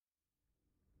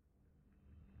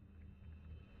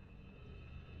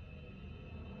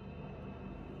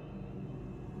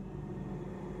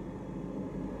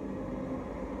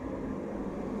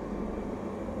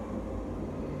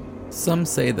Some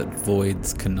say that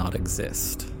voids cannot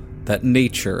exist, that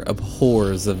nature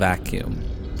abhors a vacuum.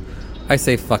 I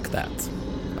say fuck that.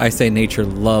 I say nature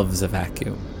loves a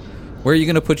vacuum. Where are you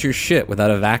going to put your shit without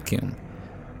a vacuum?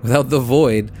 Without the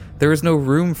void, there is no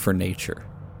room for nature.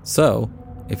 So,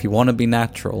 if you want to be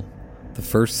natural, the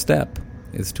first step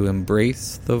is to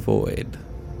embrace the void.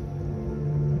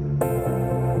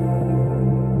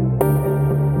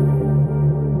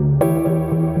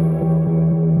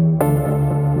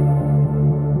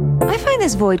 I find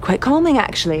this void quite calming,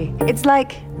 actually. It's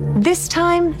like, this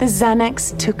time the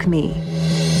Xanax took me.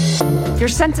 Your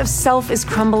sense of self is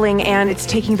crumbling and it's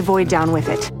taking the void down with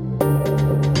it.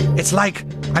 It's like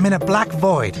I'm in a black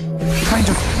void, trying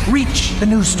to reach the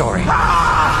news story.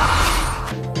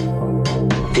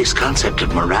 This concept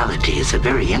of morality is a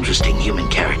very interesting human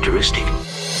characteristic.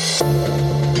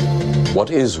 What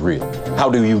is real? How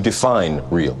do you define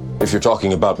real? If you're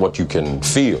talking about what you can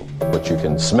feel, what you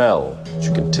can smell, what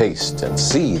you can taste and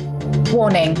see.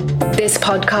 Warning, this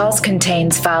podcast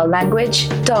contains foul language,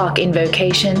 dark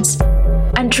invocations,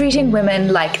 and treating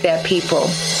women like they're people.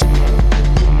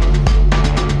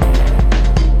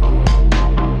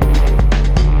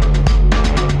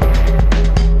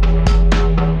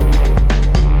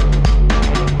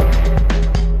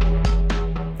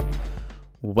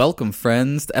 Welcome,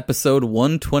 friends, to episode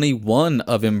 121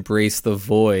 of Embrace the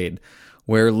Void,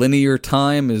 where linear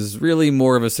time is really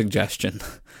more of a suggestion.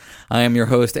 I am your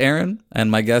host, Aaron, and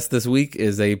my guest this week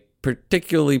is a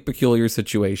particularly peculiar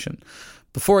situation.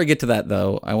 Before I get to that,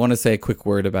 though, I want to say a quick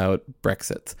word about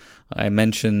Brexit. I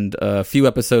mentioned a few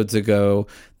episodes ago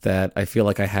that I feel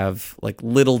like I have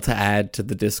little to add to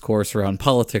the discourse around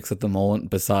politics at the moment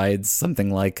besides something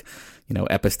like,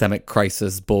 epistemic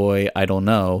crisis, boy, I don't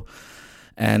know.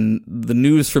 And the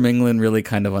news from England really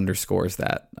kind of underscores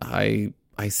that. I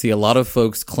see a lot of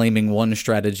folks claiming one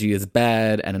strategy is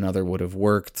bad and another would have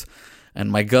worked. And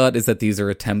my gut is that these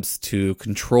are attempts to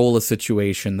control a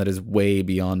situation that is way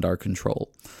beyond our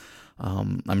control.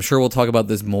 I'm sure we'll talk about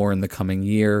this more in the coming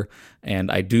year,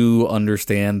 and I do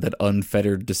understand that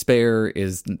unfettered despair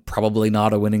is probably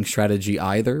not a winning strategy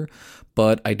either,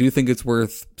 but I do think it's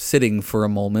worth sitting for a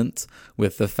moment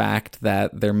with the fact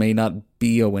that there may not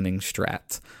be a winning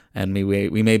strat, and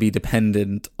we may be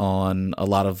dependent on a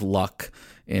lot of luck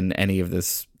in any of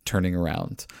this turning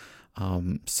around.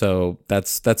 So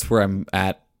that's where I'm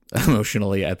at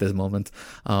emotionally at this moment.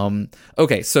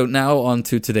 Okay, so now on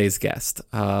to today's guest.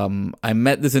 I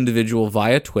met this individual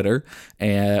via Twitter,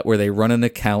 where they run an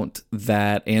account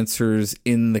that answers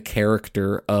in the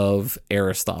character of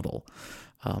Aristotle.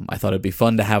 I thought it'd be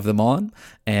fun to have them on,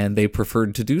 and they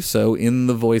preferred to do so in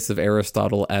the voice of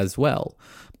Aristotle as well.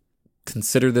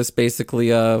 Consider this basically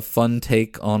a fun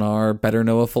take on our Better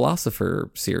Know a Philosopher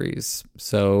series.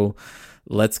 So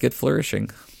let's get flourishing.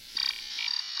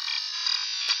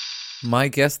 My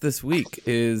guest this week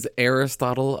is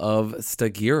Aristotle of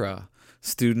Stagira,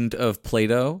 student of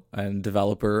Plato and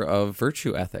developer of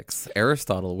virtue ethics.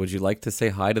 Aristotle, would you like to say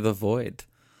hi to the void?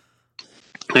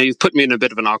 Now, you've put me in a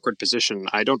bit of an awkward position.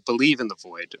 I don't believe in the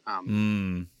void.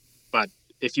 But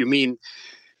if you mean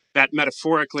that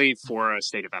metaphorically for a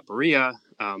state of aporia,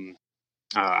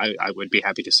 I would be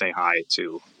happy to say hi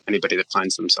to anybody that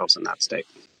finds themselves in that state.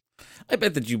 I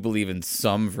bet that you believe in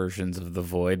some versions of the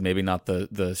void, maybe not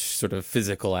the sort of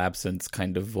physical absence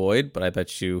kind of void, but I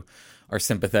bet you are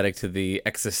sympathetic to the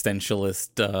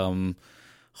existentialist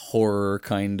horror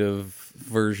kind of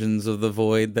versions of the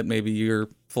void that maybe your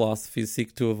philosophies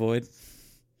seek to avoid.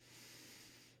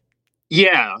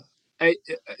 Yeah,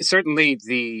 certainly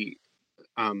the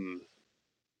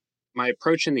my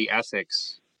approach in the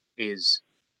ethics is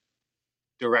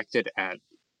directed at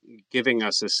giving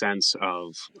us a sense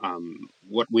of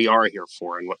what we are here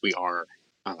for and what we are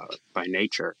by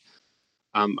nature.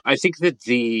 I think that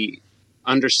the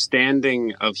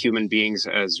understanding of human beings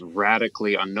as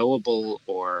radically unknowable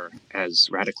or as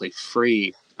radically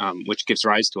free, which gives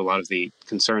rise to a lot of the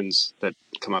concerns that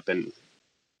come up in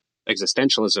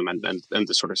existentialism and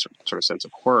the sort of sense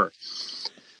of horror,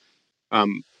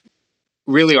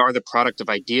 really are the product of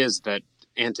ideas that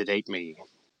antedate me,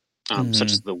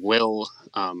 such as the will,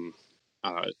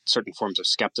 certain forms of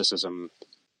skepticism.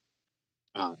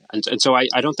 And so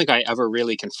I don't think I ever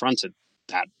really confronted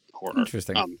that horror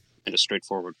in a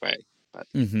straightforward way. But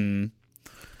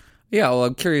Yeah, well,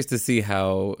 I'm curious to see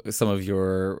how some of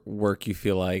your work you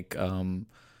feel like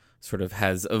sort of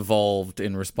has evolved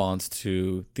in response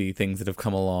to the things that have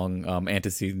come along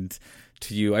antecedent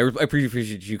to you. I pretty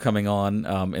appreciate you coming on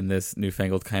in this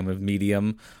newfangled kind of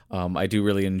medium. I do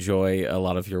really enjoy a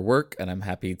lot of your work, and I'm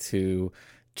happy to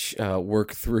chat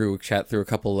through a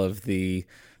couple of the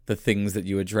the things that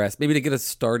you address. Maybe to get us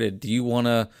started, do you want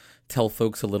to tell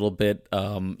folks a little bit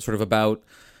sort of about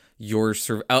your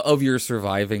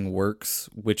surviving works,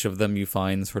 which of them you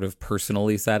find sort of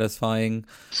personally satisfying?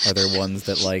 Are there ones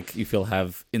that like you feel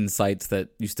have insights that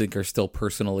you think are still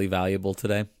personally valuable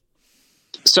today?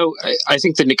 So I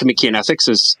think the Nicomachean Ethics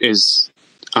is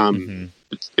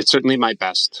it's certainly my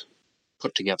best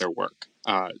put together work.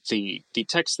 The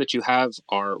texts that you have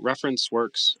are reference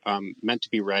works meant to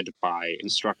be read by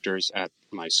instructors at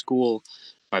my school,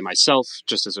 by myself,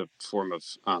 just as a form of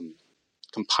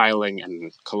compiling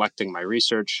and collecting my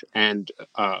research, and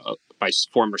by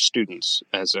former students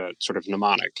as a sort of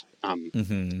mnemonic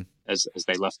as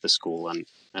they left the school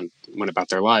and went about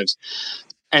their lives.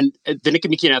 And the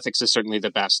Nicomachean Ethics is certainly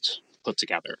the best put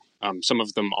together. Some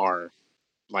of them are,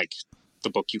 like the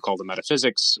book you call the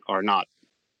Metaphysics, are not.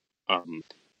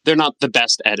 They're not the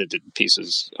best edited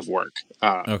pieces of work.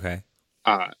 Okay.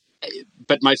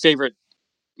 But my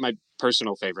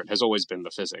personal favorite has always been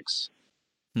the Physics.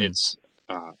 It's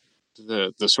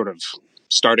the sort of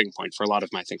starting point for a lot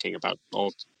of my thinking about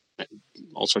all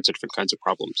sorts of different kinds of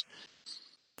problems.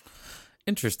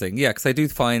 Interesting. Yeah, because I do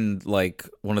find like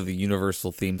one of the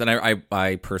universal themes, and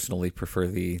I personally prefer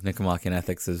the Nicomachean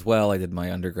Ethics as well. I did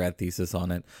my undergrad thesis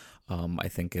on it. I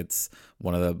think it's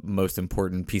one of the most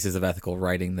important pieces of ethical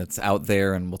writing that's out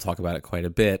there, and we'll talk about it quite a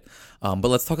bit. But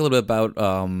let's talk a little bit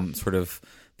about sort of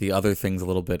the other things a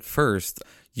little bit first.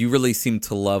 You really seem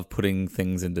to love putting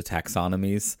things into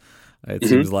taxonomies. It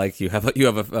seems like you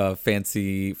have a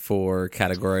fancy for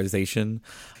categorization.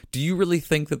 Do you really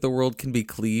think that the world can be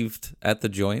cleaved at the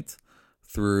joint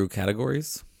through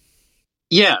categories?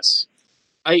 Yes.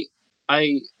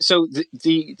 So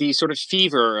the sort of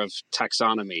fever of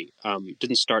taxonomy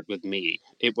didn't start with me.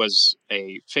 It was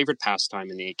a favorite pastime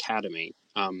in the academy.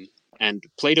 And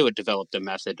Plato had developed a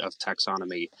method of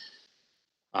taxonomy,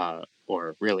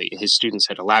 or really his students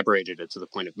had elaborated it to the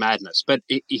point of madness. But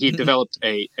he had developed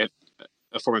a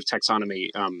form of taxonomy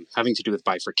having to do with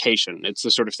bifurcation. It's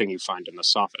the sort of thing you find in the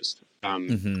Sophist,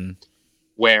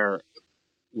 where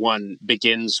one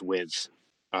begins with,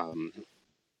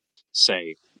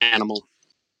 say, animal,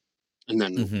 and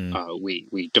then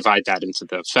we divide that into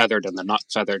the feathered and the not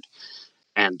feathered,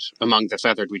 and among the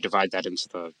feathered we divide that into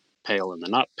the pale and the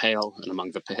not pale, and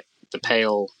among the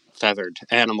pale feathered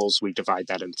animals we divide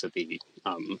that into the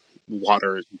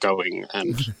water going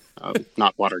and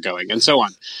not water going, and so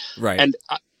on. Right. And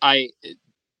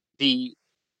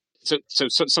so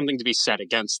something to be said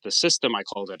against the system, I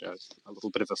called it a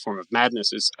little bit of a form of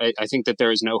madness, is I think that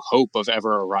there is no hope of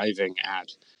ever arriving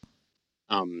at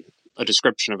a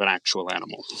description of an actual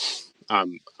animal,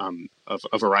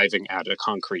 of arriving at a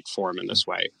concrete form in this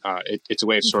way. It's a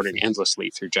way of sorting endlessly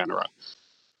through genera.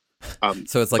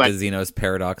 So it's like a Zeno's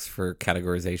paradox for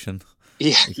categorization.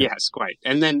 Yeah, yes, quite.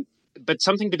 And then, but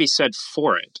something to be said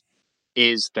for it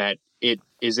is that it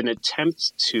is an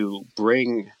attempt to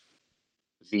bring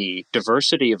the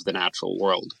diversity of the natural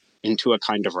world into a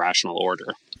kind of rational order.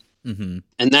 And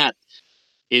that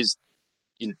is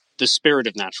the spirit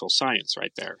of natural science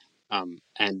right there.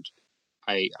 And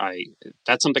I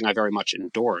that's something I very much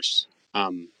endorse,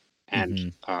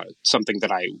 and something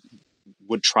that I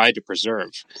would try to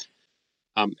preserve.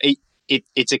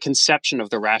 It's a conception of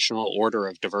the rational order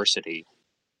of diversity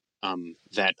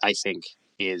that I think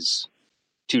is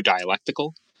too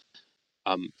dialectical,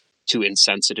 too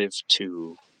insensitive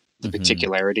to the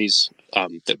particularities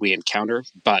that we encounter.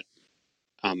 But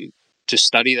to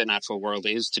study the natural world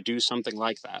is to do something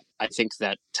like that. I think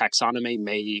that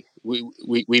taxonomy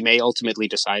we may ultimately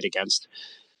decide against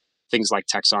things like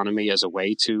taxonomy as a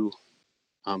way to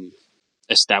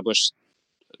establish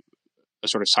a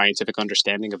sort of scientific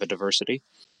understanding of a diversity,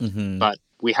 but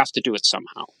we have to do it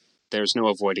somehow. There's no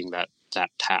avoiding that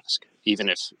task, even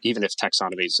if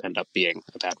taxonomies end up being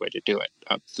a bad way to do it.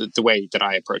 The way that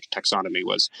I approached taxonomy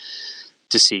was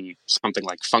to see something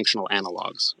like functional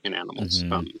analogs in animals.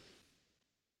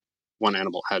 One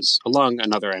animal has a lung,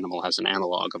 another animal has an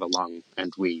analog of a lung,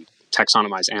 and we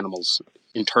taxonomize animals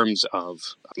in terms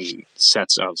of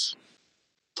sets of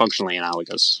functionally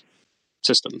analogous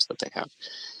systems that they have.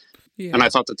 Yeah. And I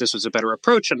thought that this was a better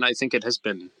approach, and I think it has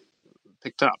been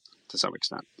picked up to some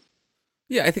extent.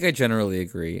 Yeah, I think I generally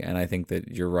agree, and I think that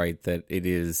you're right that it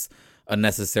is a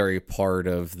necessary part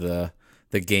of the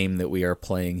game that we are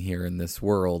playing here in this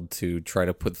world to try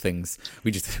to put things.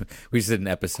 We just did an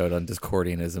episode on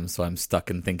Discordianism, so I'm stuck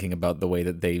in thinking about the way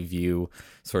that they view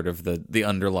sort of the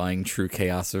underlying true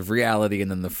chaos of reality,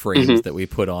 and then the frames that we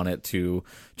put on it to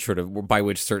sort of by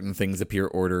which certain things appear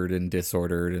ordered and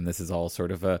disordered. And this is all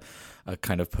sort of a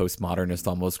kind of postmodernist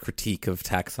almost critique of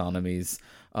taxonomies.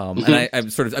 And I'm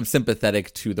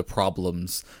sympathetic to the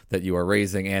problems that you are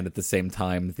raising, and at the same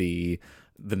time the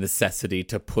necessity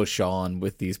to push on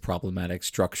with these problematic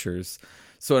structures.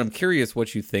 So I'm curious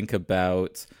what you think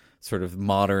about sort of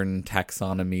modern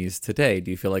taxonomies today. Do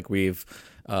you feel like we've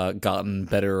gotten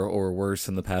better or worse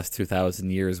in the past 2,000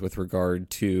 years with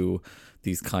regard to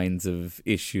these kinds of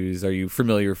issues? Are you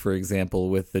familiar, for example,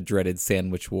 with the dreaded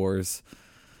sandwich wars?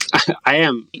 I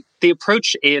am. The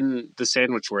approach in the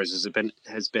sandwich wars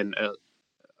has been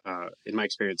in my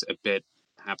experience, a bit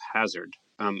haphazard.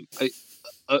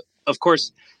 Of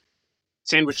course,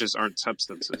 sandwiches aren't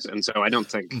substances, and so I don't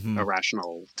think a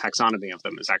rational taxonomy of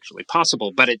them is actually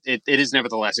possible, but it is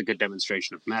nevertheless a good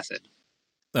demonstration of method.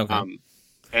 Okay.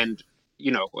 And,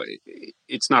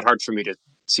 it's not hard for me to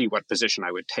see what position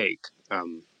I would take.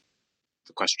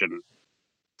 The question,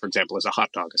 for example, is a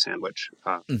hot dog a sandwich?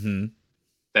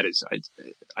 That is,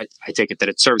 I take it that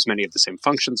it serves many of the same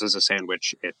functions as a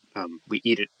sandwich. We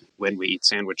eat it when we eat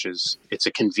sandwiches. It's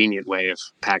a convenient way of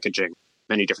packaging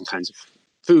many different kinds of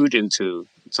food into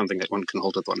something that one can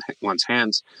hold with one's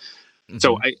hands.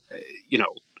 So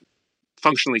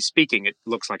functionally speaking, it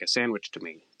looks like a sandwich to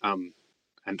me.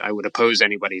 And I would oppose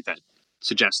anybody that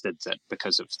suggested that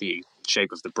because of the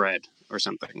shape of the bread or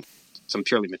something, some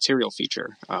purely material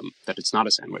feature, that it's not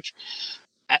a sandwich.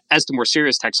 As to more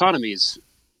serious taxonomies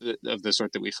of the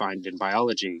sort that we find in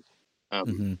biology,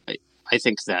 I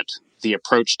think that the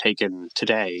approach taken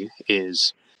today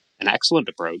is an excellent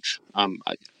approach.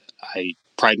 I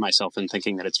pride myself in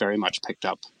thinking that it's very much picked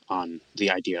up on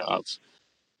the idea of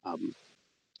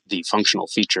the functional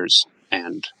features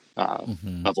and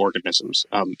of organisms.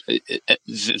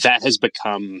 That has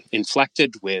become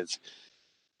inflected with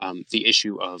the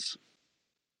issue of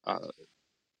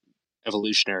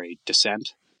evolutionary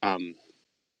descent,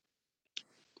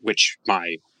 which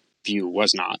my view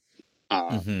was not.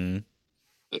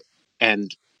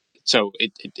 And so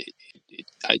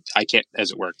I can't,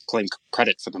 as it were, claim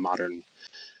credit for the modern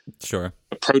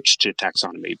approach to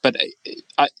taxonomy. But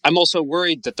I'm also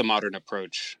worried that the modern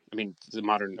approach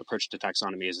to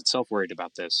taxonomy is itself worried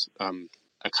about this,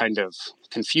 a kind of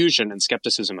confusion and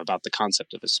skepticism about the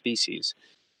concept of a species,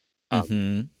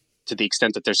 to the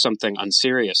extent that there's something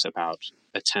unserious about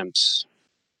attempts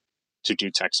to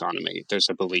do taxonomy. There's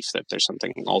a belief that there's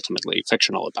something ultimately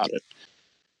fictional about it.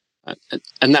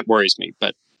 And that worries me,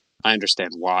 but I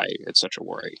understand why it's such a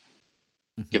worry.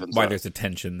 Given why there's a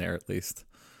tension there, at least.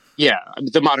 Yeah,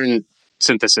 the modern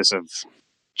synthesis of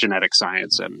genetic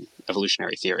science and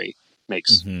evolutionary theory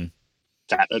makes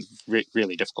that a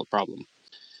really difficult problem.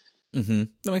 That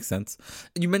makes sense.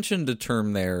 You mentioned a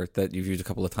term there that you've used a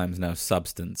couple of times now,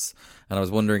 substance. And I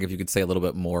was wondering if you could say a little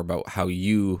bit more about how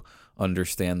you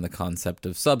understand the concept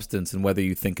of substance and whether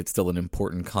you think it's still an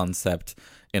important concept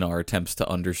in our attempts to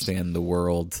understand the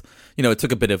world. It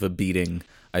took a bit of a beating,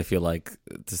 I feel like,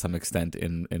 to some extent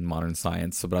in modern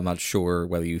science, but I'm not sure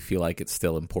whether you feel like it's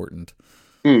still important.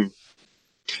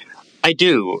 I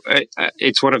do.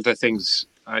 It's one of the things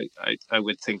I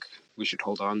would think we should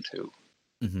hold on to.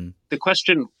 The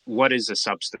question, what is a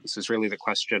substance, is really the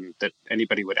question that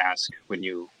anybody would ask when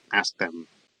you ask them,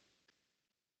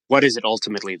 what is it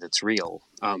ultimately that's real?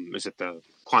 Is it the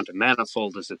quantum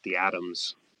manifold? Is it the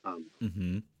atoms?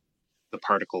 The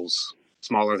particles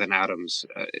smaller than atoms?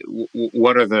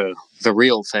 What are the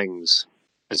real things,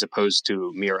 as opposed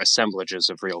to mere assemblages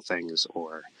of real things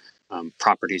or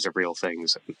properties of real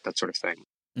things, that sort of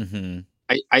thing?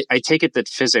 I take it that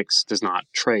physics does not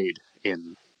trade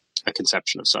in a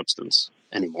conception of substance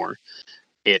anymore.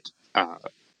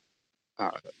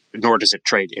 Nor does it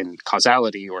trade in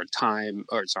causality or time,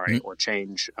 or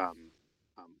change,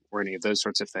 or any of those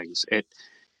sorts of things.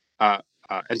 And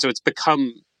so it's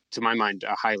become, to my mind,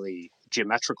 a highly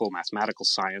geometrical, mathematical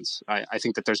science. I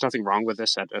think that there's nothing wrong with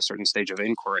this at a certain stage of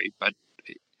inquiry, but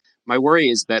my worry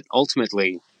is that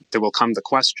ultimately there will come the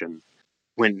question,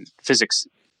 when physics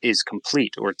is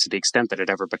complete, or to the extent that it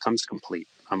ever becomes complete,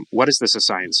 what is this a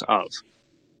science of?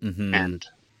 And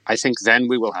I think then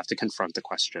we will have to confront the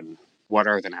question, what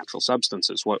are the natural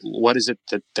substances? What is it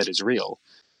that is real,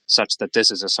 such that this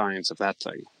is a science of that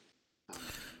thing?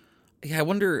 Yeah, I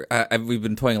wonder, we've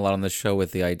been toying a lot on this show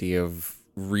with the idea of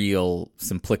real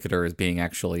simplicator as being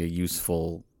actually a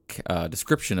useful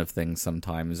description of things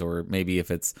sometimes, or maybe if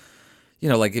it's,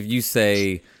 like if you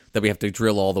say that we have to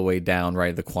drill all the way down,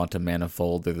 right, the quantum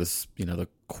manifold, or this, the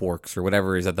quarks or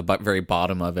whatever is at the very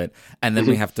bottom of it, and then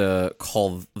we have to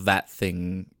call that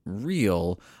thing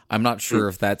real. I'm not sure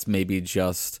if that's maybe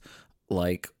just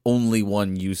like only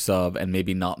one use of, and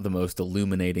maybe not the most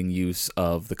illuminating use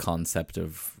of, the concept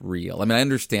of real. I mean, I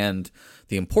understand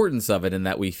the importance of it in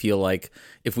that we feel like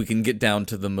if we can get down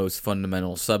to the most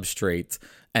fundamental substrate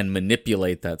and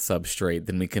manipulate that substrate,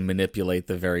 then we can manipulate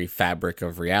the very fabric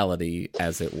of reality,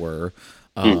 as it were.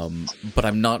 But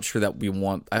I'm not sure that we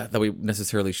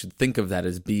necessarily should think of that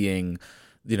as being,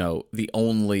 the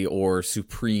only or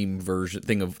supreme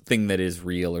thing that is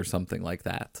real or something like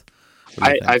that.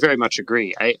 I very much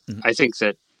agree. I think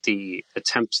that the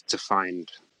attempt to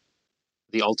find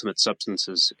the ultimate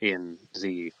substances in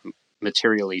the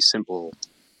materially simple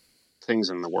things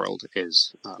in the world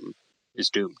is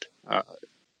doomed. I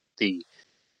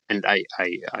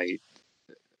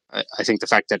think the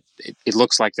fact that it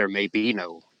looks like there may be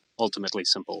no ultimately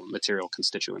simple material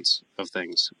constituents of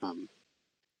things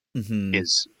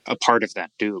is a part of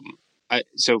that doom.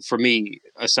 So for me,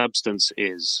 a substance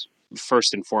is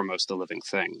first and foremost a living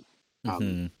thing.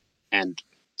 And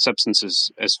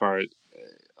substances, as far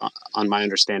on my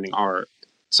understanding, are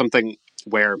something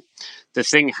where the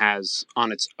thing has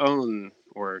on its own,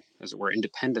 or as it were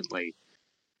independently,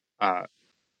 a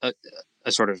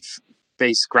sort of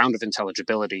base ground of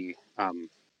intelligibility, a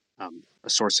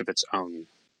source of its own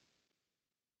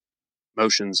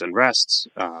motions and rests,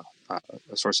 a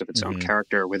source of its own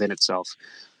character within itself,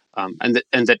 and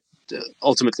that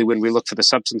ultimately, when we look for the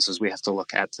substances, we have to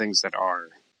look at things that are,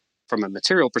 from a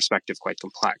material perspective, quite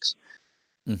complex.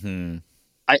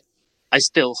 I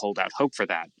still hold out hope for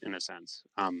that, in a sense.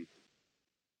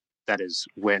 That is,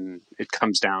 when it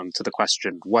comes down to the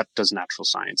question, what does natural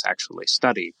science actually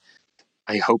study?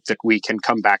 I hope that we can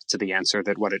come back to the answer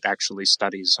that what it actually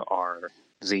studies are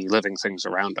the living things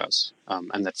around us,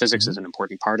 and that physics is an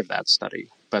important part of that study.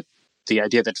 But the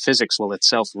idea that physics will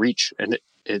itself reach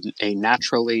a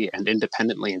naturally and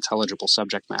independently intelligible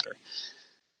subject matter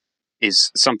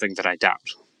is something that I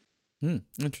doubt.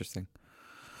 Interesting.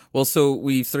 Well, so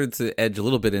we've started to edge a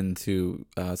little bit into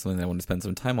something that I want to spend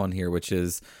some time on here, which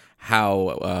is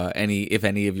how if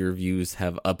any of your views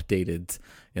have updated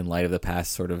in light of the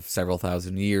past sort of several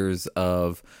thousand years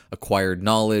of acquired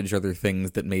knowledge. Are there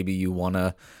things that maybe you want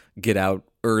to get out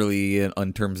early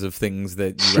in terms of things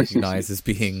that you recognize as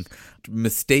being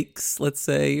mistakes, let's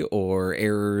say, or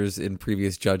errors in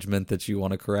previous judgment that you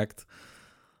want to correct?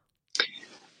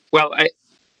 Well,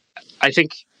 I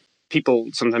think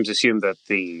people sometimes assume that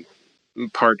the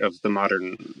part of the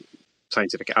modern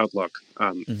scientific outlook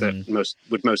that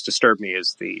would most disturb me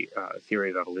is the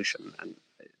theory of evolution, and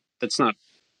that's not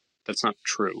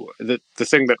true. The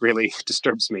thing that really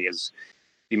disturbs me is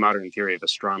the modern theory of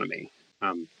astronomy.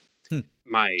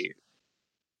 My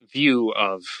view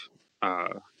of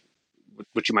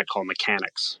what you might call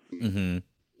mechanics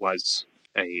was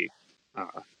a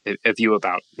view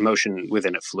about motion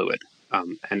within a fluid,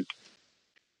 and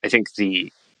I think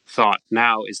the thought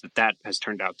now is that has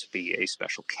turned out to be a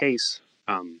special case,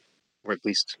 or at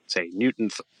least, say, Newton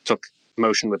took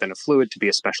motion within a fluid to be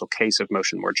a special case of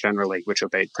motion more generally, which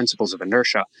obeyed principles of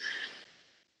inertia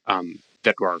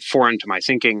that were foreign to my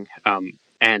thinking,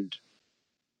 and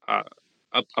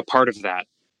a part of that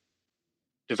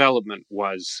development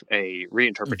was a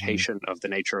reinterpretation of the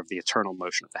nature of the eternal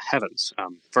motion of the heavens.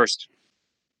 First,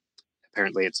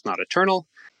 apparently it's not eternal,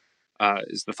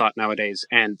 is the thought nowadays.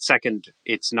 And second,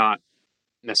 it's not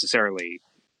necessarily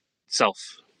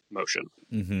self-motion.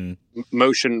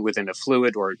 Motion within a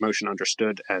fluid, or motion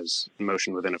understood as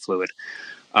motion within a fluid,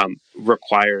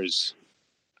 requires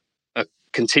a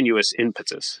continuous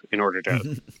impetus in order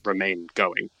to remain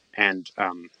going. And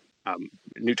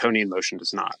Newtonian motion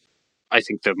does not. I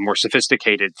think the more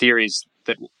sophisticated theories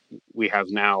that we have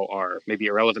now are maybe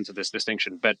irrelevant to this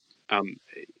distinction, but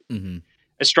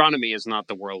astronomy is not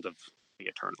the world of the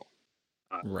eternal.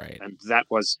 Right. And that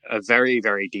was a very,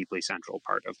 very deeply central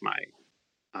part of my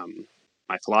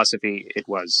my philosophy. It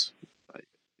was,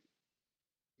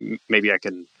 maybe I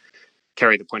can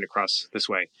carry the point across this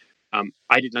way.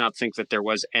 I did not think that there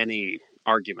was any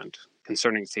argument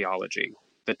concerning theology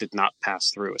that did not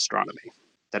pass through astronomy.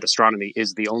 That astronomy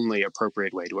is the only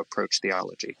appropriate way to approach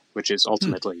theology, which is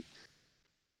ultimately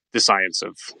the science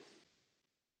of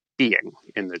being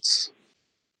in its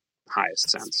highest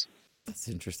sense. That's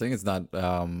interesting. It's not,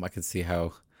 I can see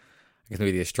how, I guess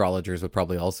maybe the astrologers would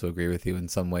probably also agree with you in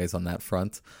some ways on that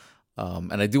front.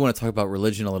 And I do want to talk about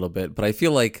religion a little bit, but I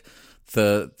feel like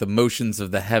the motions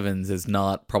of the heavens is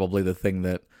not probably the thing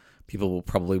that people will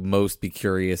probably most be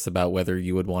curious about whether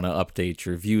you would want to update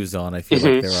your views on. I feel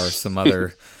like there are some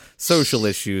other social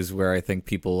issues where I think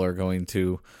people are going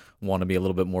to want to be a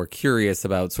little bit more curious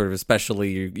about sort of,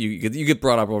 especially you get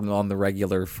brought up on the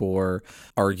regular for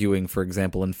arguing, for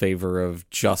example, in favor of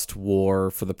just war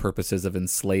for the purposes of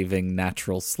enslaving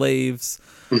natural slaves.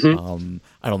 I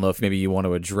don't know if maybe you want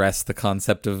to address the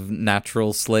concept of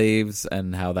natural slaves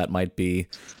and how that might be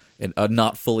a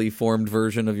not fully formed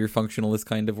version of your functionalist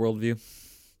kind of worldview.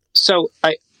 So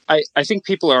I think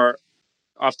people are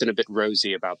often a bit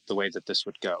rosy about the way that this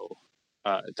would go.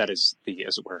 That is the,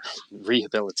 as it were,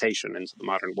 rehabilitation into the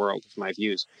modern world of my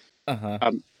views.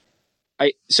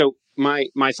 So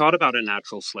my thought about a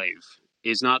natural slave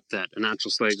is not that a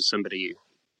natural slave is somebody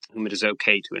whom it is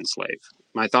okay to enslave.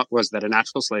 My thought was that a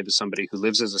natural slave is somebody who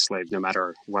lives as a slave no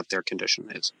matter what their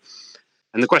condition is.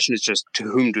 And the question is just, to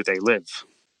whom do they live?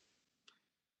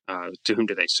 To whom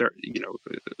do they serve?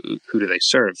 Who do they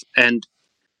serve? And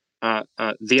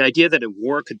the idea that a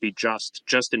war could be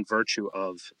just in virtue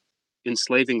of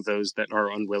enslaving those that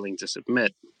are unwilling to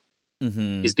submit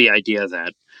is the idea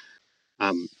that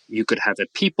you could have a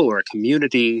people or a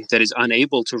community that is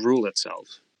unable to rule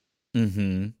itself.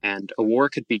 And a war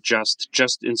could be just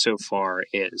insofar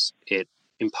as it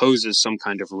imposes some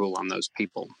kind of rule on those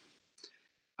people.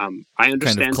 I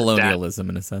understand kind of colonialism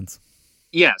in a sense.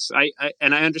 Yes, I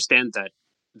understand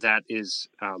that is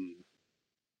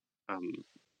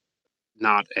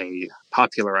not a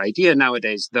popular idea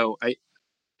nowadays, though I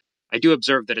do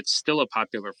observe that it's still a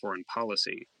popular foreign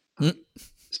policy,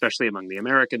 especially among the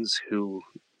Americans, who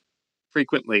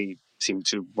frequently seem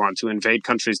to want to invade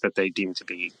countries that they deem to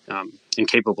be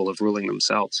incapable of ruling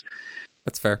themselves.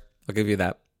 That's fair. I'll give you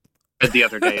that. The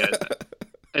other day,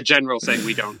 a general saying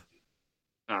we don't,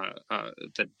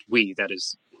 we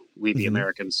the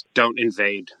Americans, don't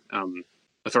invade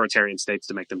authoritarian states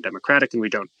to make them democratic, and we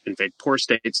don't invade poor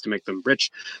states to make them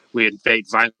rich. We invade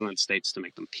violent states to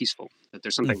make them peaceful. That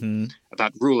there's something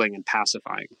about ruling and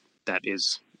pacifying that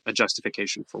is a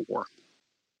justification for war.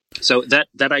 So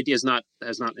that idea has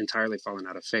not entirely fallen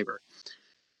out of favor.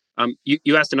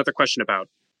 You asked another question about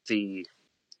the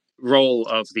role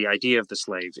of the idea of the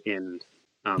slave in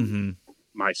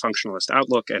my functionalist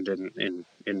outlook and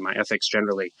in my ethics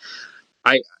generally.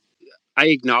 I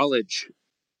acknowledge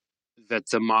that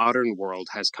the modern world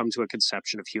has come to a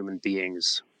conception of human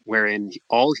beings wherein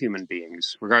all human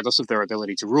beings, regardless of their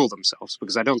ability to rule themselves,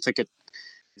 because I don't think it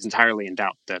is entirely in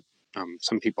doubt that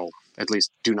some people at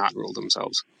least do not rule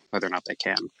themselves, whether or not they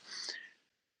can.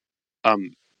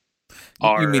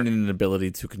 You mean an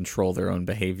ability to control their own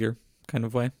behavior kind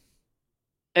of way?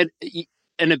 An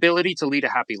ability to lead a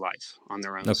happy life on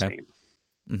their own steam.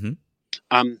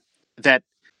 That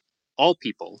all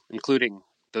people, including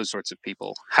those sorts of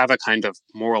people, have a kind of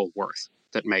moral worth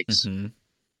that makes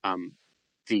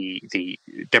the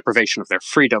deprivation of their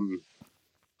freedom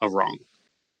a wrong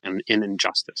and an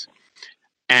injustice.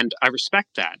 And I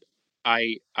respect that.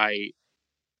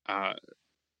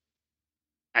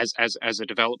 As a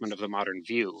development of the modern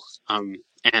view,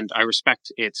 and I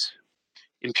respect its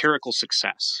empirical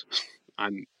success.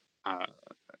 I'm an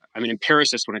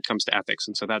empiricist when it comes to ethics,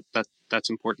 and so that's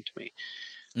important to me.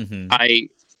 I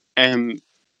am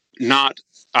not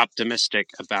optimistic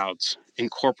about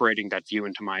incorporating that view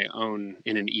into my own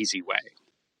in an easy way.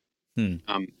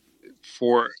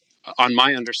 On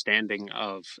my understanding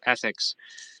of ethics,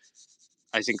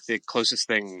 I think the closest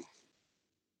way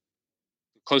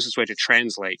to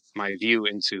translate my view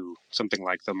into something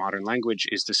like the modern language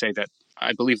is to say that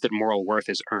I believe that moral worth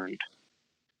is earned.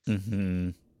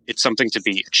 It's something to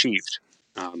be achieved.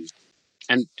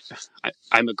 And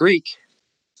I'm a Greek.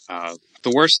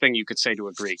 The worst thing you could say to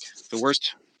a Greek, the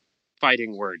worst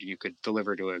fighting word you could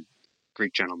deliver to a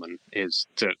Greek gentleman is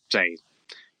to say,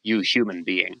 "You human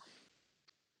being."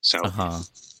 So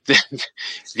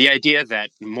the idea that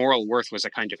moral worth was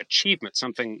a kind of achievement,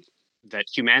 something that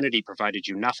humanity provided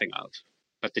you nothing of,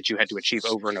 but that you had to achieve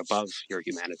over and above your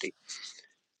humanity,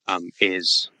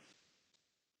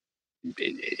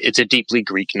 it's a deeply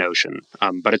Greek notion,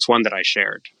 but it's one that I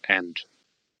shared, and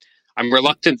I'm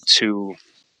reluctant to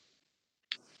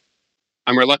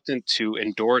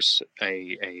endorse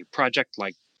a project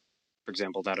like, for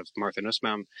example, that of Martha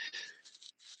Nussbaum,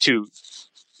 to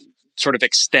sort of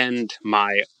extend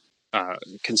my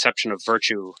conception of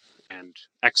virtue and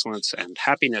excellence and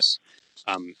happiness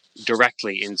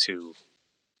directly into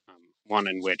one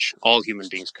in which all human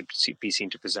beings could be seen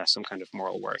to possess some kind of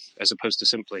moral worth, as opposed to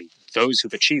simply those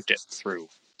who've achieved it through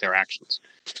their actions.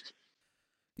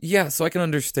 Yeah, so I can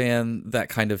understand that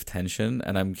kind of tension,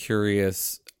 and I'm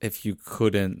curious if you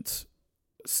couldn't.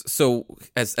 So,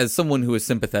 as someone who is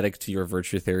sympathetic to your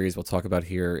virtue theories, we'll talk about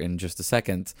here in just a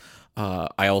second,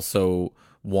 I also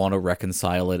want to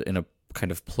reconcile it in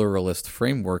kind of pluralist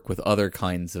framework with other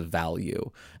kinds of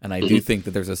value. And I do think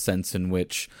that there's a sense in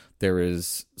which there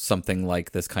is something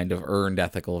like this kind of earned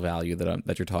ethical value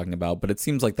that you're talking about, but it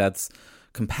seems like that's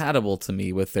compatible to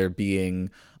me with there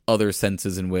being other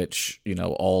senses in which, you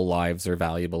know, all lives are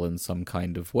valuable in some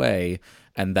kind of way,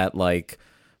 and that, like,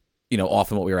 you know,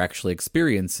 often what we're actually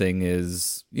experiencing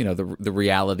is, you know, the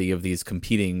reality of these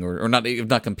competing or not, if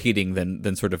not competing,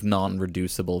 then sort of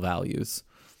non-reducible values.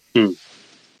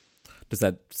 Does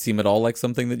that seem at all like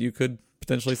something that you could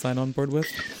potentially sign on board with?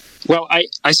 Well,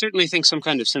 I certainly think some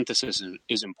kind of synthesis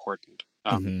is important.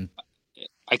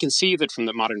 I can see that from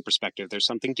the modern perspective, there's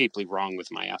something deeply wrong with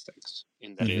my ethics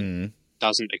in that it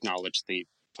doesn't acknowledge the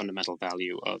fundamental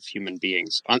value of human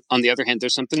beings. On the other hand,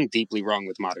 there's something deeply wrong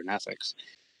with modern ethics,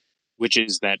 which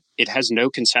is that it has no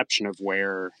conception of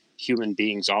where human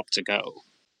beings ought to go.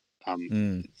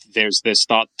 There's this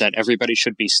thought that everybody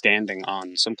should be standing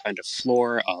on some kind of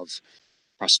floor of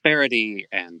prosperity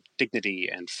and dignity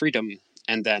and freedom,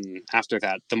 and then after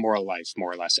that, the moral life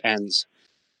more or less ends.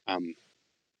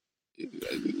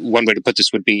 One way to put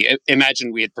this would be,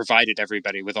 imagine we had provided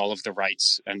everybody with all of the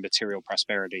rights and material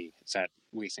prosperity that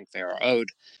we think they are owed.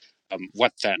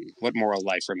 What then? What moral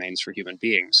life remains for human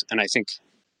beings? And I think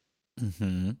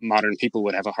modern people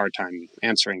would have a hard time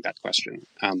answering that question.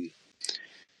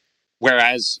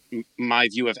 Whereas my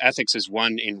view of ethics is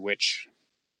one in which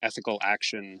ethical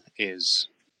action is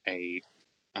a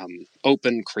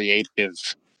open,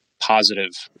 creative,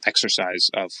 positive exercise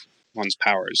of one's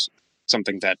powers,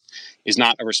 something that is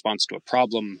not a response to a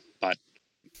problem, but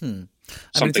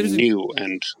something new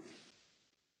and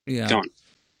gone.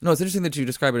 No, it's interesting that you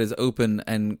describe it as open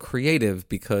and creative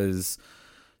because,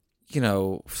 you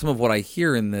know, some of what I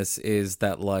hear in this is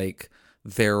that, like,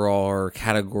 there are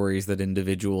categories that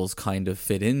individuals kind of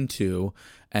fit into,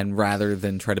 and rather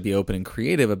than try to be open and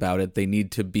creative about it, they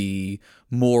need to be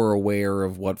more aware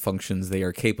of what functions they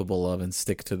are capable of and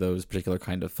stick to those particular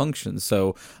kind of functions.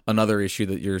 So another issue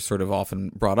that you're sort of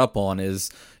often brought up on is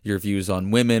your views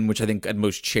on women, which I think at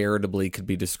most charitably could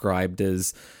be described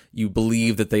as you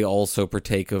believe that they also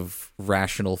partake of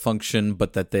rational function,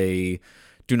 but that they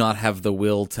do not have the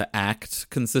will to act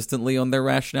consistently on their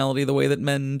rationality the way that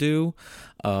men do.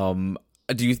 Do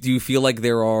you feel like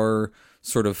there are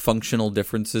sort of functional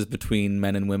differences between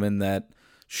men and women that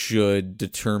should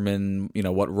determine, you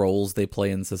know, what roles they play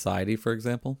in society, for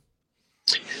example?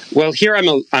 Well, here I'm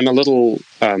a little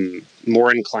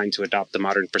more inclined to adopt the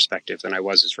modern perspective than I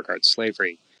was as regards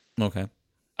slavery. Okay.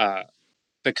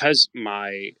 Because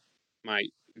my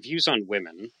views on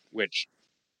women, which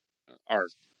are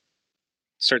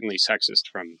certainly sexist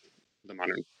from the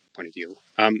modern point of view,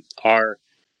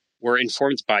 were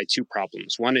informed by two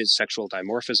problems. One is sexual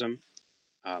dimorphism,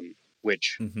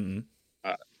 which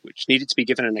needed to be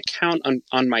given an account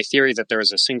on my theory that there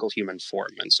is a single human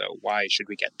form, and so why should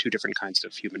we get two different kinds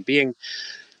of human being?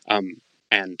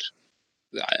 And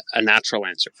a natural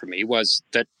answer for me was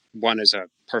that one is a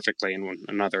perfectly and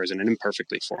another is an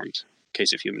imperfectly formed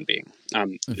case of human being.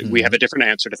 We have a different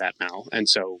answer to that now, and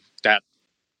so that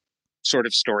sort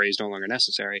of story is no longer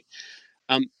necessary.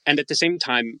 And at the same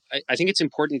time, I think it's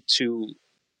important to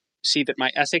see that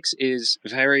my ethics is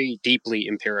very deeply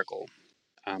empirical.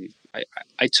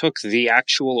 I took the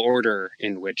actual order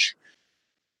in which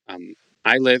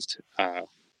I lived, and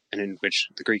in which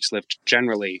the Greeks lived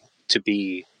generally, to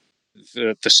be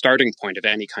the starting point of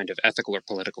any kind of ethical or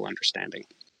political understanding.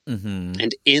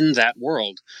 And in that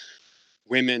world,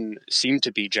 women seem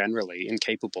to be generally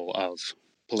incapable of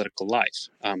political life.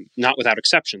 Not without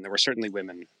exception. There were certainly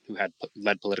women who had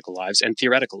led political lives and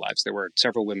theoretical lives. There were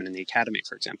several women in the academy,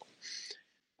 for example.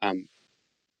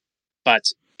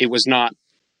 But it was not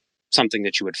something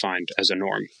that you would find as a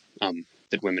norm,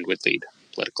 that women would lead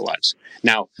political lives.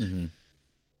 Now,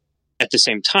 at the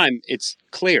same time, it's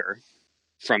clear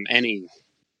from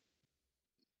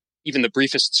even the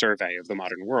briefest survey of the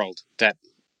modern world, that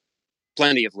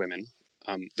plenty of women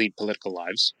lead political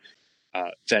lives,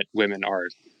 that women are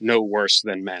no worse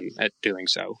than men at doing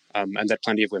so, and that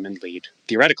plenty of women lead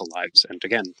theoretical lives. And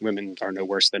again, women are no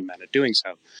worse than men at doing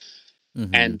so.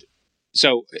 And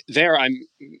so there I'm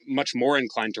much more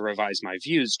inclined to revise my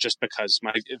views, just because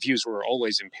my views were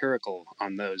always empirical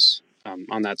on those,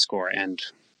 on that score, and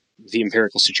the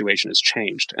empirical situation has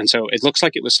changed. And so it looks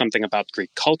like it was something about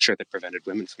Greek culture that prevented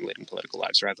women from leading political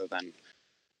lives rather than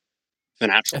the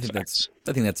natural facts.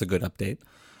 I think that's a good update.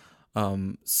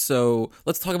 So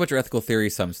let's talk about your ethical theory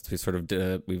some, since we sort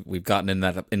of we've gotten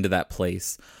into that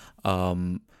place.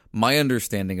 My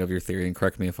understanding of your theory, and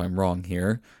correct me if I'm wrong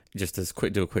here, just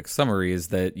do a quick summary, is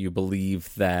that you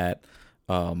believe that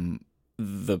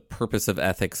the purpose of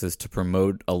ethics is to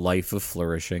promote a life of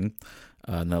flourishing.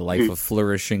 And the life of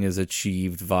flourishing is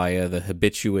achieved via the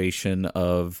habituation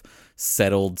of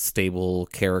settled, stable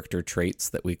character traits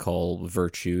that we call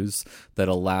virtues that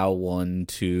allow one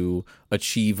to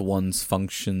achieve one's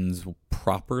functions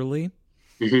properly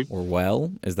or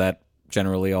well. Is that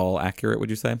generally all accurate,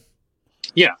 would you say?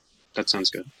 Yeah, that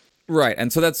sounds good. Right,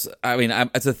 and so that's,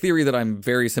 it's a theory that I'm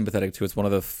very sympathetic to. It's one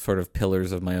of the sort of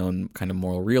pillars of my own kind of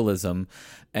moral realism,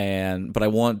 but I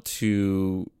want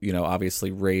to,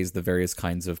 obviously raise the various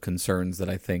kinds of concerns that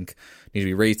I think need to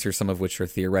be raised here, some of which are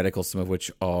theoretical, some of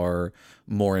which are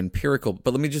more empirical.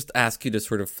 But let me just ask you to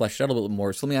sort of flesh it out a little bit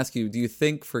more. So let me ask you, do you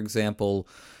think, for example,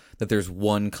 that there's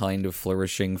one kind of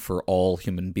flourishing for all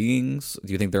human beings?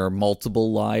 Do you think there are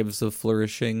multiple lives of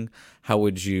flourishing? How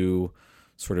would you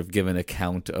sort of give an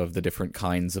account of the different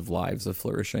kinds of lives of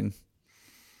flourishing?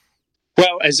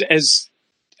 Well, as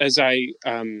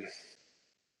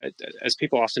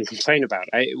people often complain about,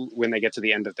 when they get to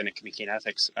the end of the Nicomachean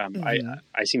Ethics,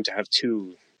 I seem to have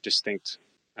two distinct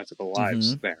ethical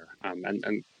lives there,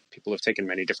 and people have taken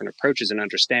many different approaches in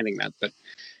understanding that. But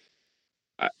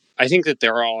I think that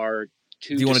there are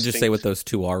two. Do you want to just say what those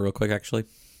two are, real quick? Actually,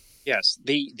 yes.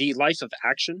 The life of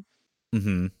action,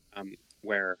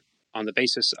 where on the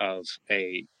basis of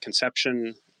a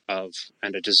conception of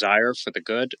and a desire for the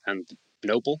good and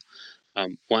noble,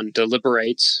 one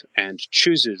deliberates and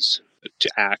chooses to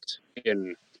act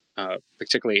in,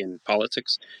 particularly in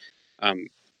politics,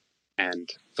 and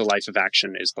the life of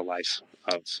action is the life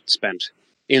of spent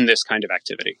in this kind of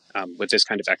activity, with this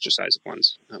kind of exercise of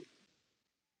one's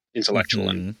intellectual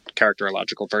and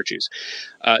characterological virtues.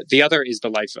 The other is the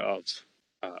life of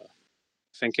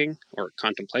thinking or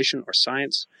contemplation or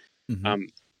science,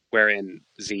 wherein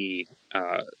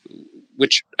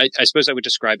which I suppose I would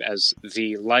describe as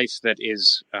the life that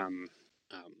is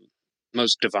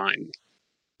most divine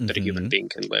that a human being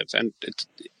can live, and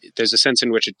there's a sense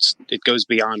in which it goes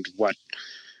beyond what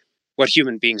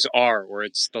human beings are, or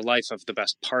it's the life of the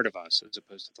best part of us as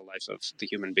opposed to the life of the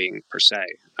human being per se.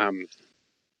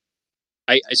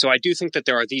 So I do think that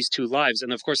there are these two lives,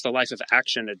 and of course the life of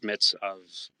action admits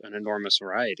of an enormous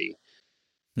variety.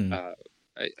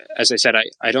 As I said,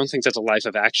 I don't think that the life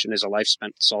of action is a life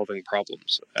spent solving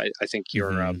problems. I think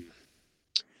the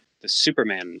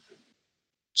Superman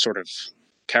sort of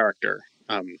character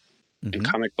in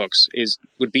comic books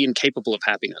would be incapable of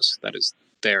happiness. That is,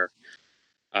 their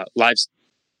lives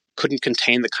couldn't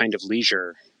contain the kind of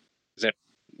leisure that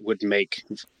would make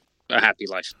a happy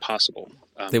life possible.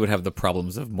 They would have the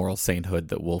problems of moral sainthood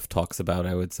that Wolf talks about,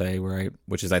 I would say, right?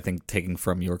 Which is, I think, taking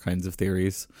from your kinds of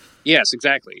theories. Yes,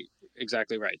 exactly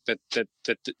right. That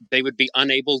they would be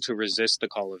unable to resist the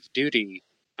call of duty,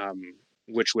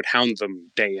 which would hound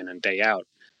them day in and day out,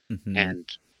 and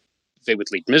they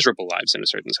would lead miserable lives in a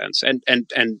certain sense. And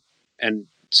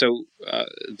so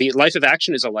the life of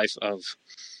action is a life of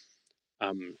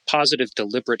positive,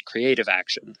 deliberate, creative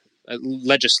action.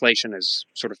 Legislation is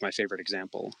sort of my favorite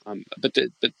example, but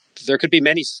there could be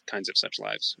many kinds of such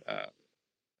lives, and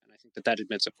I think that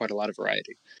admits of quite a lot of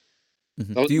variety.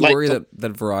 Do you worry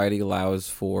that variety allows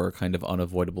for kind of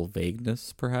unavoidable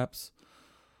vagueness, perhaps?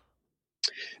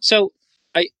 So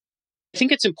I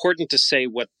think it's important to say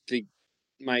what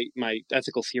my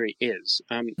ethical theory is,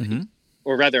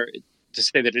 or rather, to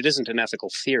say that it isn't an ethical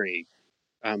theory.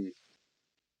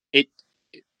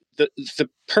 The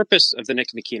purpose of the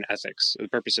Nicomachean Ethics, the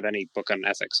purpose of any book on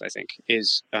ethics, I think,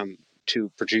 is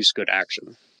to produce good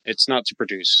action. It's not to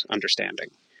produce understanding.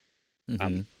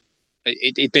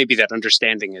 It may be that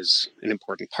understanding is an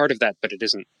important part of that, but it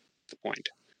isn't the point.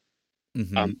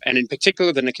 And in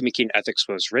particular, the Nicomachean Ethics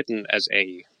was written as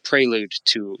a prelude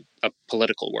to a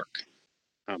political work.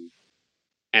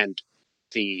 And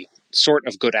the sort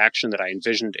of good action that I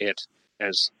envisioned it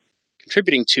as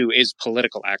contributing to is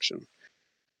political action.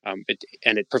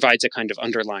 It provides a kind of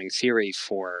underlying theory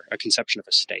for a conception of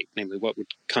a state, namely what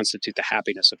would constitute the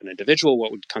happiness of an individual,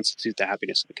 what would constitute the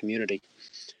happiness of a community.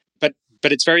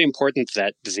 But it's very important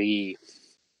that the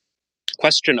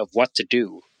question of what to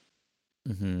do,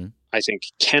 I think,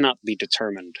 cannot be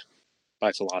determined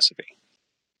by philosophy.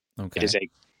 Okay.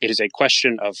 It is a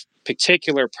question of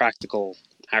particular practical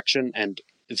action, and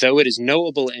though it is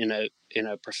knowable in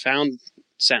a profound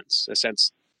sense, a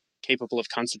sense capable of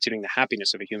constituting the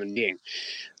happiness of a human being,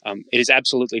 it is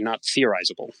absolutely not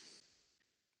theorizable.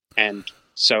 And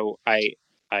so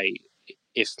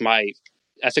if my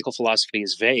ethical philosophy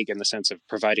is vague in the sense of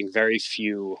providing very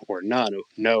few or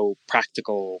no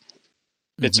practical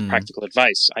bits of practical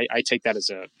advice, I take that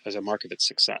as a mark of its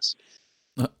success.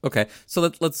 Okay, so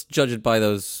let's judge it by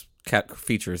those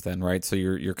features then, right? So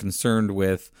you're concerned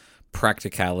with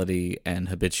practicality and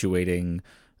habituating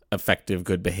effective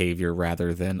good behavior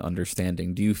rather than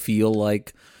understanding. Do you feel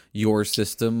like your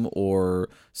system or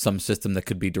some system that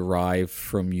could be derived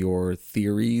from your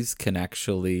theories can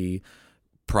actually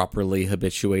properly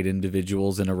habituate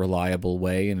individuals in a reliable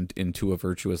way and into a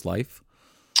virtuous life?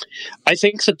 I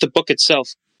think that the book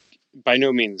itself by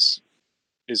no means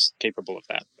is capable of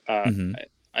that.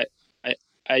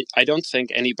 I, I don't think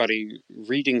anybody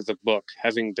reading the book,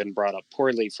 having been brought up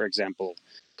poorly, for example,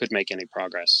 could make any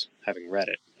progress having read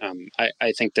it.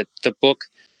 I think that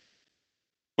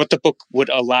what the book would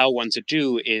allow one to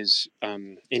do is,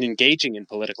 in engaging in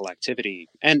political activity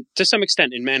and to some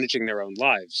extent in managing their own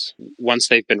lives, once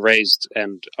they've been raised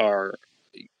and are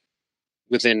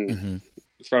within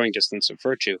throwing distance of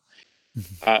virtue,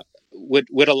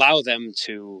 would allow them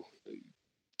to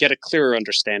get a clearer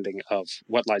understanding of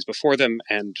what lies before them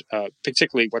and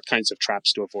particularly what kinds of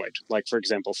traps to avoid. Like, for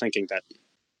example, thinking that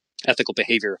ethical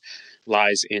behavior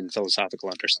lies in philosophical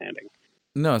understanding.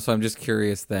 No, so I'm just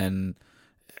curious then,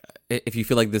 if you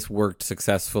feel like this worked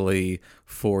successfully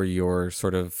for your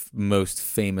sort of most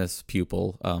famous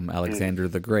pupil, Alexander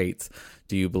the Great,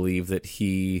 do you believe that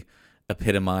he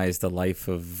epitomized a life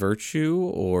of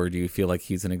virtue, or do you feel like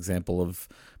he's an example of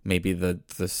maybe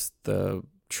the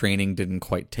training didn't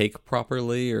quite take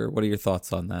properly, or what are your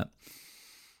thoughts on that?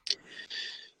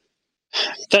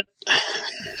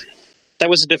 That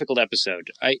was a difficult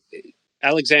episode.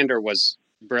 Alexander was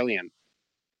brilliant,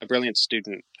 a brilliant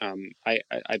student.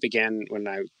 I began when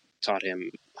I taught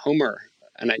him Homer,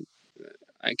 and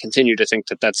I continue to think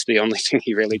that that's the only thing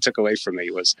he really took away from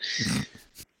me was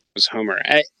Homer.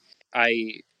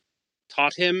 I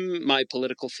taught him my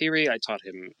political theory. I taught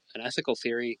him an ethical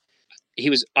theory. He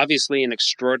was obviously an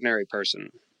extraordinary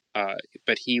person,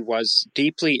 but he was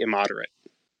deeply immoderate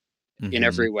in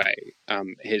every way.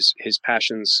 His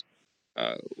passions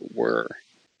were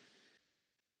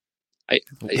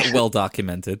well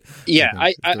documented. Yeah,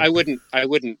 I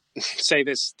wouldn't say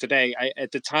this today.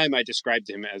 At the time, I described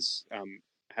him as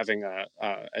having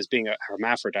as being a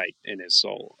hermaphrodite in his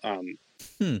soul,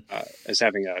 as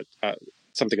having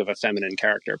something of a feminine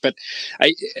character. But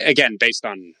again, based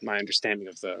on my understanding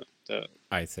of the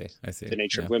I see the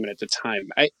nature of women at the time,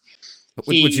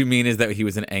 what you mean is that he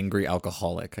was an angry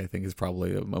alcoholic, I think is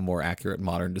probably a more accurate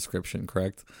modern description,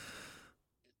 correct?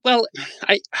 Well,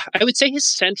 I would say his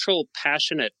central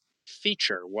passionate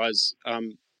feature was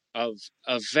of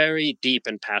a very deep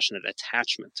and passionate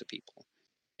attachment to people,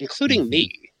 including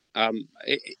me.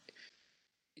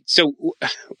 So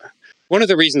one of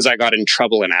the reasons I got in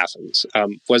trouble in Athens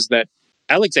was that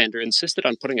Alexander insisted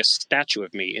on putting a statue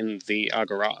of me in the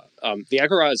Agora. The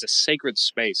Agora is a sacred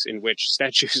space in which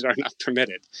statues are not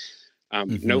permitted.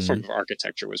 No form of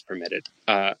architecture was permitted.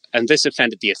 And this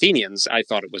offended the Athenians. I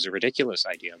thought it was a ridiculous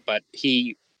idea, but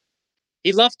he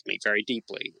loved me very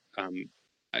deeply.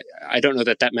 I don't know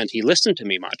that meant he listened to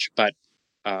me much, but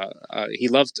he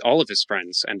loved all of his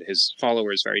friends and his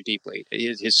followers very deeply,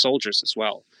 his soldiers as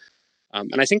well.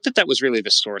 And I think that was really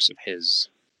the source of his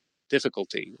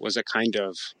difficulty, was a kind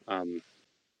of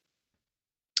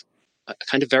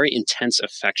very intense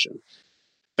affection.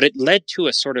 But it led to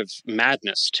a sort of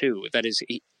madness, too. That is,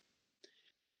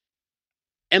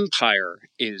 empire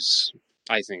is,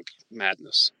 I think,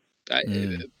 madness.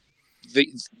 An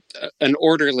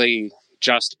orderly,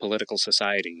 just political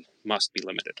society must be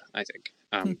limited, I think.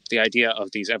 The idea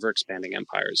of these ever-expanding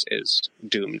empires is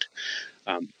doomed.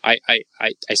 I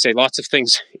say lots of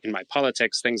things in my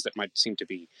politics, things that might seem to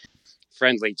be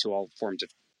friendly to all forms of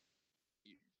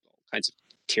all kinds of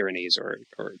tyrannies or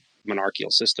monarchical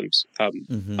systems.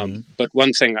 But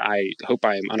one thing I hope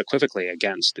I am unequivocally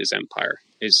against is empire,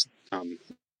 is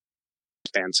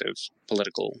expansive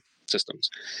political systems.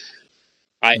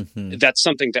 That's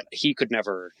something that he could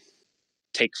never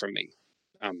take from me.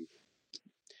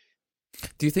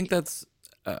 Do you think that's...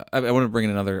 I want to bring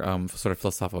in another sort of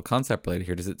philosophical concept related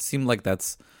here. Does it seem like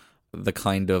that's the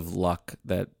kind of luck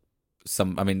that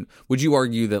would you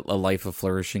argue that a life of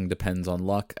flourishing depends on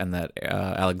luck, and that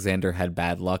Alexander had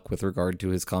bad luck with regard to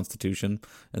his constitution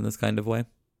in this kind of way?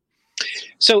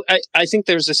 So I think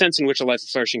there's a sense in which a life of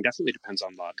flourishing definitely depends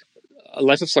on luck. A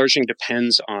life of flourishing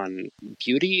depends on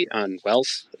beauty, on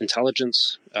wealth,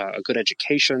 intelligence, a good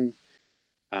education,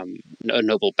 a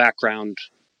noble background,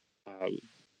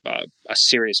 a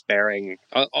serious bearing.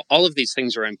 All of these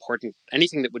things are important.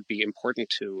 Anything that would be important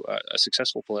to a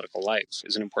successful political life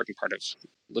is an important part of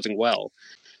living well.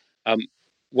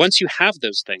 Once you have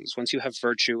those things, once you have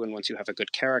virtue and once you have a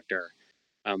good character,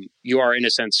 you are, in a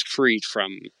sense, freed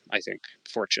from, I think,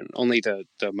 fortune. Only the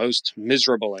most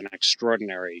miserable and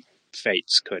extraordinary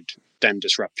fates could then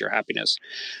disrupt your happiness.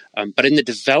 But in the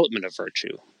development of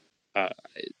virtue,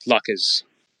 luck is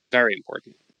very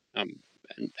important.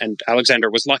 And Alexander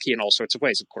was lucky in all sorts of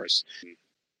ways, of course,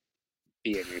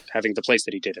 having the place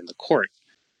that he did in the court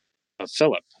of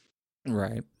Philip.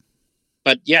 Right.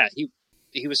 But yeah,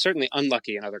 he was certainly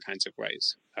unlucky in other kinds of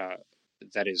ways.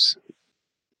 That is,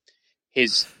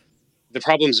 the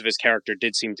problems of his character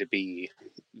did seem to be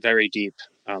very deep.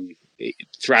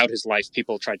 Throughout his life,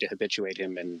 people tried to habituate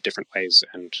him in different ways,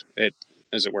 and it,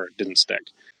 as it were, didn't stick.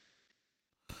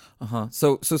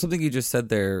 So something you just said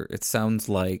there, it sounds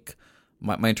like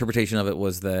my interpretation of it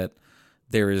was that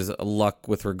there is a luck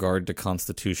with regard to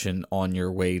constitution on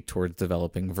your way towards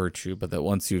developing virtue, but that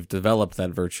once you've developed that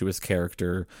virtuous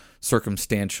character,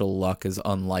 circumstantial luck is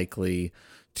unlikely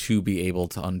to be able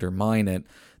to undermine it.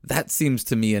 That seems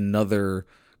to me another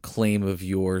claim of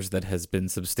yours that has been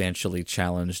substantially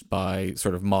challenged by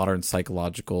sort of modern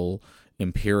psychological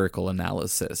empirical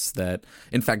analysis, that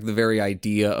in fact the very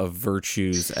idea of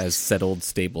virtues as settled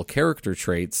stable character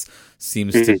traits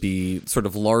seems to be sort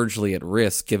of largely at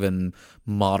risk given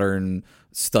modern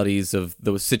studies of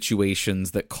those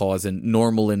situations that cause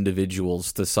normal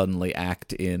individuals to suddenly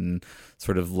act in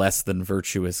sort of less than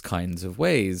virtuous kinds of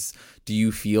ways. Do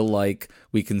you feel like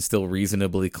we can still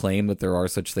reasonably claim that there are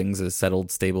such things as settled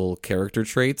stable character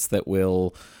traits that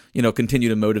will, continue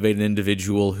to motivate an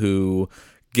individual who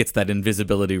gets that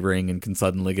invisibility ring and can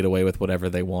suddenly get away with whatever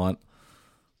they want?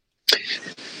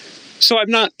 So I'm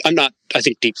not, I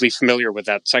think, deeply familiar with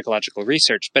that psychological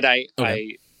research, but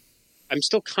I'm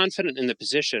still confident in the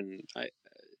position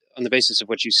on the basis of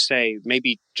what you say,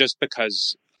 maybe just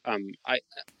because I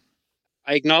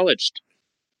acknowledged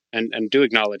and do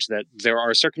acknowledge that there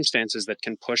are circumstances that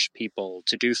can push people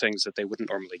to do things that they wouldn't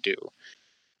normally do,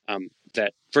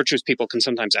 that virtuous people can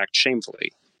sometimes act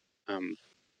shamefully,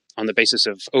 on the basis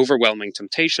of overwhelming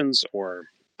temptations or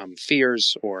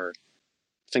fears or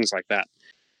things like that.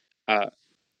 But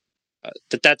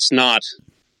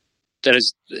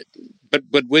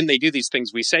when they do these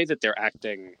things, we say that they're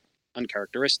acting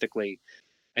uncharacteristically,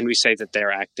 and we say that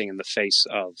they're acting in the face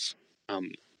of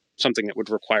something that would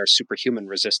require superhuman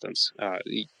resistance.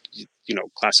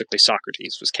 Classically,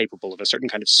 Socrates was capable of a certain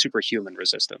kind of superhuman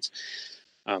resistance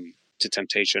to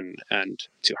temptation and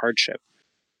to hardship.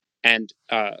 And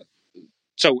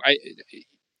so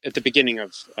at the beginning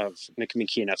of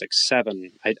Nicomachean Ethics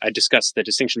 7, I discussed the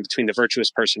distinction between the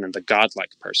virtuous person and the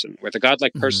godlike person, where the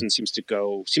godlike person seems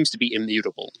to be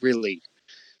immutable, really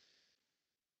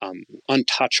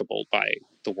untouchable by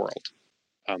the world.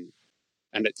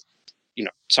 And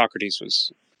Socrates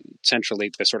was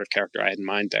centrally the sort of character I had in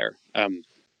mind there.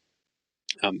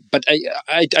 But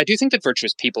I do think that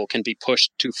virtuous people can be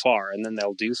pushed too far, and then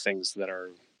they'll do things that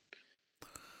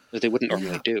they wouldn't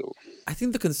normally do. I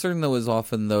think the concern, though, is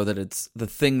often, though, that it's the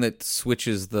thing that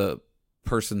switches the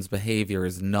person's behavior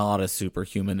is not a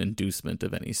superhuman inducement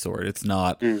of any sort. It's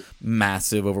not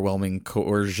massive, overwhelming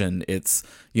coercion. It's,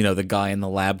 the guy in the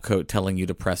lab coat telling you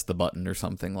to press the button or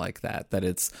something like that. That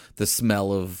it's the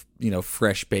smell of,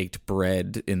 fresh baked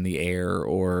bread in the air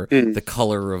or the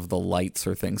color of the lights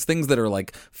or things that are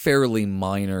like fairly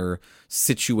minor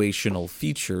situational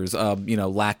features.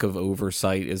 Lack of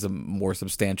oversight is a more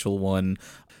substantial one.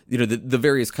 The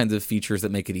various kinds of features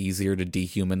that make it easier to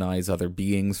dehumanize other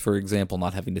beings, for example,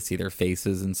 not having to see their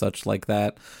faces and such like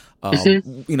that.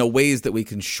 Ways that we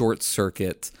can short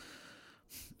circuit.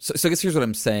 So I guess here's what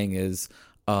I'm saying is,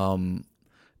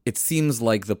 it seems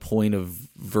like the point of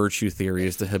virtue theory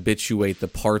is to habituate the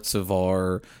parts of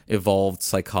our evolved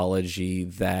psychology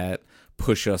that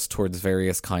push us towards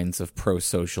various kinds of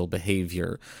pro-social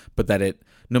behavior, but that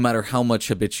no matter how much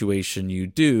habituation you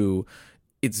do,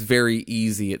 it's very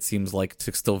easy, it seems like,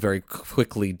 to still very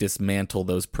quickly dismantle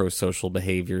those pro-social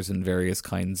behaviors in various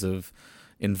kinds of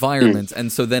environments.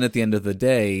 And so then at the end of the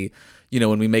day,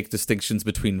 when we make distinctions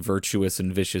between virtuous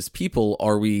and vicious people,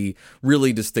 are we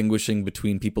really distinguishing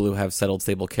between people who have settled,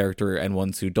 stable character and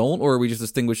ones who don't? Or are we just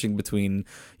distinguishing between,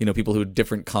 people who have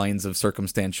different kinds of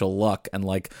circumstantial luck, and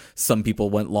like some people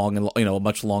went a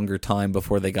much longer time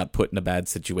before they got put in a bad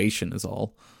situation is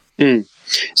all?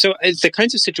 So the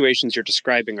kinds of situations you're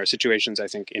describing are situations, I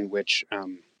think, in which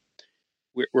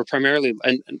we're primarily,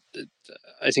 and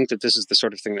I think that this is the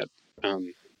sort of thing that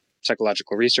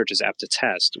psychological research is apt to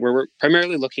test, where we're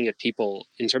primarily looking at people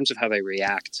in terms of how they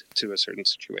react to a certain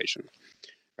situation,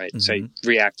 right? Say,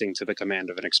 reacting to the command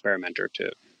of an experimenter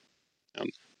to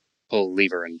pull a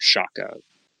lever and shock a,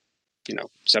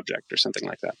 subject or something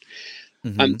like that.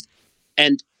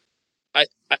 And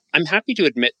I'm happy to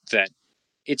admit that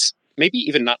it's maybe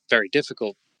even not very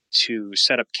difficult to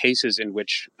set up cases in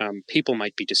which people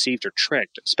might be deceived or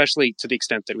tricked, especially to the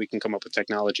extent that we can come up with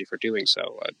technology for doing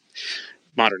so.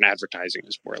 Modern advertising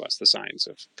is more or less the science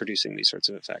of producing these sorts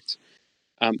of effects.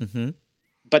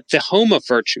 But the home of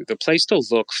virtue, the place to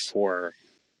look for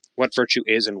what virtue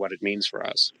is and what it means for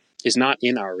us, is not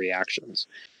in our reactions.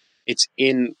 It's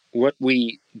in what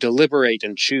we deliberate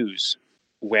and choose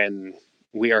when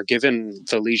we are given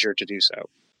the leisure to do so.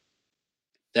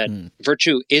 That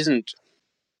virtue isn't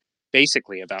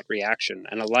basically about reaction,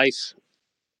 and a life,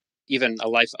 even a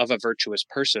life of a virtuous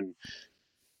person,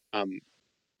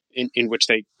 in which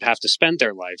they have to spend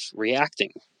their life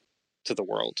reacting to the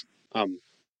world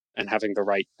and having the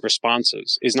right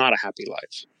responses, is not a happy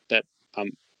life. That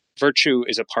virtue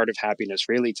is a part of happiness,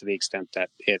 really, to the extent that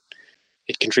it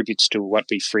contributes to what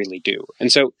we freely do.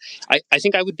 And so I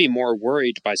think I would be more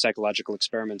worried by psychological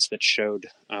experiments that showed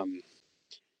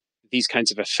these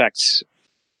kinds of effects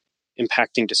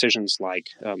impacting decisions like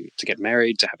to get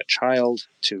married, to have a child,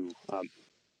 to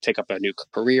take up a new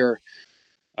career,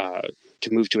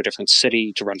 to move to a different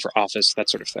city, to run for office, that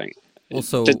sort of thing.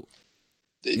 Also,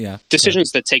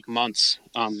 decisions that take months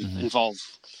involve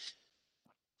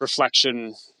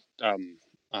reflection,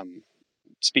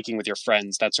 speaking with your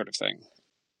friends, that sort of thing.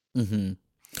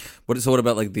 What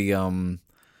about like the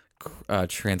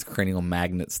transcranial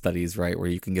magnet studies, right, where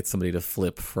you can get somebody to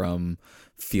flip from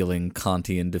feeling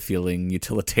Kantian to feeling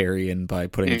utilitarian by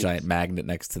putting a giant magnet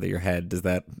next to your head? Does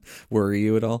that worry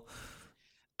you at all?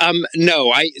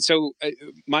 No.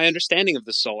 My understanding of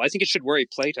the soul, I think it should worry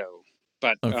Plato,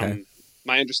 but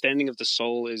my understanding of the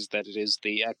soul is that it is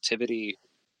the activity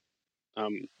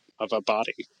of a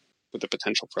body with the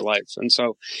potential for life. And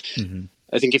so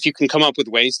I think if you can come up with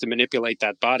ways to manipulate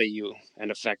that body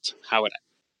and affect how it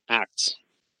acts,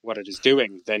 what it is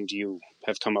doing, then you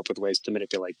have come up with ways to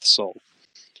manipulate the soul.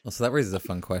 Well, so that raises a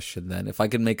fun question then. If I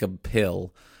could make a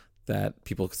pill that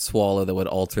people could swallow that would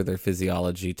alter their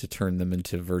physiology to turn them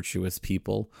into virtuous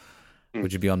people,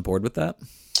 would you be on board with that?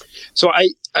 So I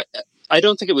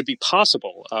don't think it would be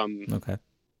possible. Okay.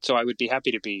 So I would be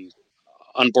happy to be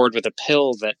on board with a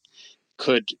pill that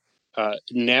could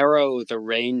narrow the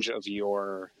range of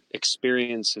your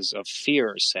experiences of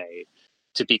fear, say,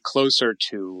 to be closer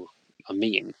to a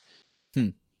mean.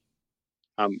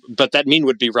 But that mean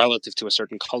would be relative to a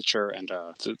certain culture and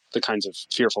the kinds of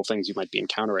fearful things you might be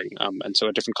encountering. And so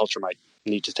a different culture might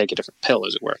need to take a different pill,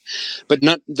 as it were. But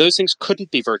those things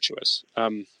couldn't be virtuous.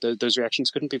 Those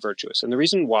reactions couldn't be virtuous. And the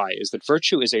reason why is that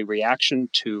virtue is a reaction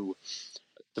to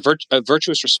a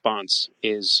virtuous response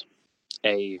is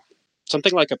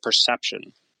something like a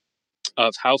perception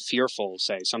of how fearful,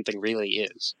 say, something really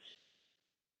is.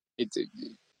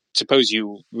 Suppose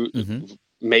you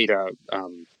made a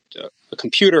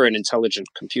computer, an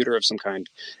intelligent computer of some kind,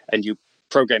 and you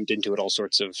programmed into it all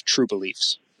sorts of true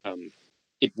beliefs.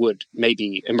 It would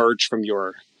maybe emerge from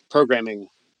your programming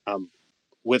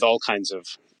with all kinds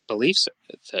of beliefs,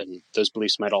 and those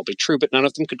beliefs might all be true, but none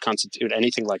of them could constitute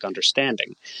anything like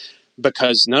understanding,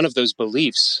 because none of those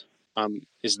beliefs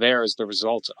is there as the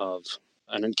result of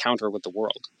an encounter with the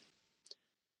world.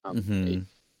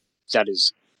 That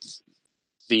is,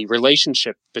 the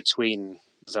relationship between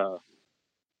the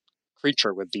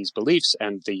creature with these beliefs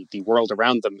and the world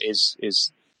around them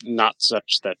is not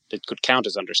such that it could count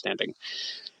as understanding.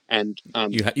 And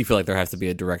you feel like there has to be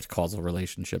a direct causal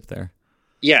relationship there.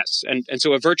 Yes, and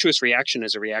so a virtuous reaction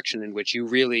is a reaction in which you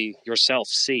really yourself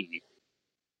see,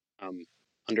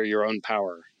 under your own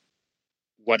power,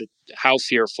 how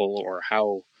fearful or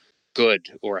how good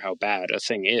or how bad a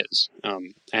thing is.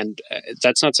 And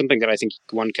that's not something that I think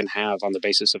one can have on the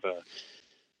basis of a,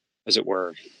 as it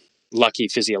were, lucky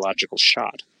physiological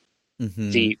shot.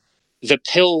 The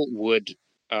pill would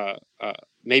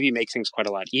maybe make things quite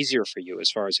a lot easier for you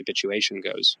as far as habituation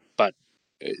goes, but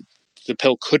the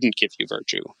pill couldn't give you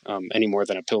virtue any more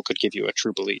than a pill could give you a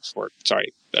true belief,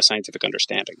 a scientific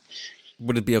understanding.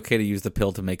 Would it be okay to use the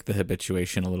pill to make the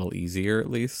habituation a little easier, at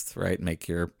least, right? Make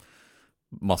your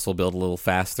muscle build a little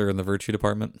faster in the virtue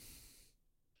department?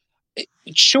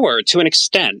 Sure, to an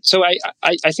extent. So I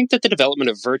think that the development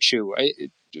of virtue,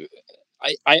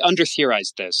 I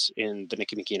under-theorized this in the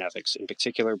Nicomachean Ethics in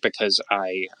particular, because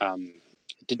I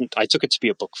took it to be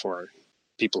a book for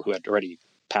people who had already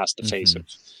passed the phase of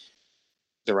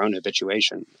their own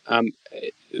habituation.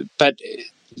 But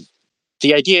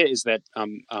the idea is that,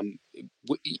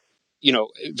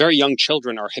 very young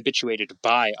children are habituated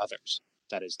by others.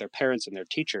 That is, their parents and their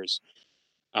teachers.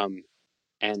 But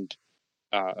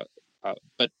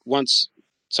once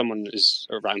someone is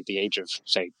around the age of,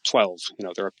 say, 12,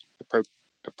 they're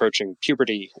approaching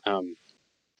puberty,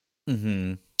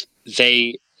 Mm-hmm.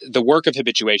 the work of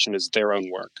habituation is their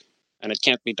own work, and it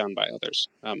can't be done by others.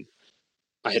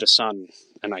 I had a son,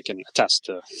 and I can attest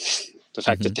to the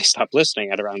fact that they stopped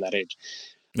listening at around that age.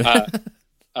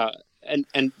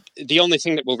 And the only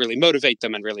thing that will really motivate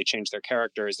them and really change their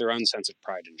character is their own sense of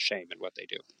pride and shame in what they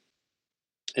do.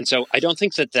 And so I don't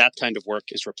think that kind of work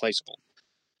is replaceable,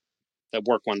 that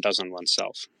work one does on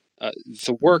oneself.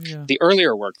 The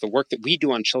earlier work, the work that we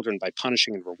do on children by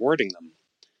punishing and rewarding them,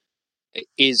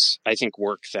 is, I think,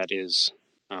 work that is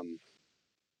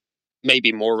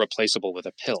maybe more replaceable with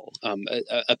a pill.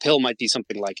 A pill might be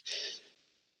something like,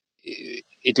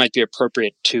 it might be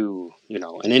appropriate to,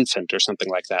 an infant or something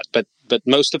like that. But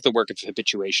most of the work of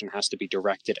habituation has to be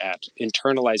directed at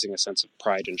internalizing a sense of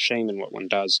pride and shame in what one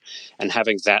does, and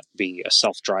having that be a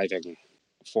self-driving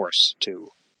force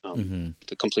to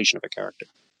the completion of a character.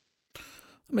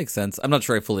 That makes sense. I'm not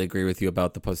sure I fully agree with you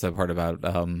about the part about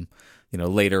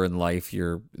later in life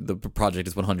the project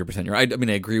is 100% your. I mean,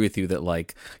 I agree with you that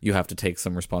like you have to take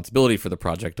some responsibility for the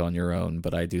project on your own,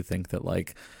 but I do think that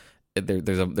like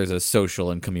there's a social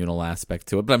and communal aspect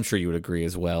to it. But I'm sure you would agree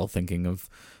as well, thinking of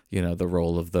the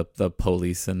role of the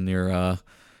police and your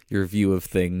view of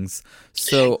things.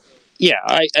 So yeah,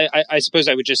 I suppose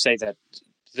I would just say that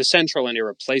the central and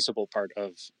irreplaceable part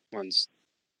of one's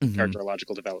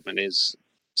characterological development is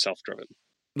self-driven.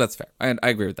 That's fair. I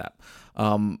agree with that.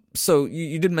 So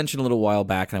you did mention a little while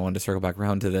back, and I wanted to circle back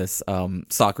around to this,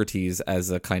 Socrates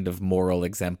as a kind of moral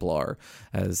exemplar,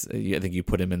 as I think you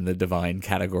put him in the divine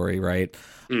category, right?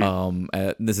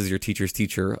 This is your teacher's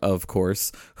teacher, of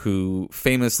course, who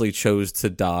famously chose to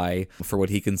die for what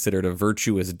he considered a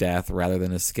virtuous death rather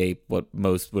than escape what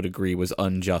most would agree was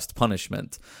unjust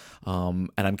punishment. And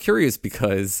I'm curious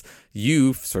because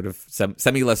you sort of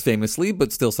semi less famously,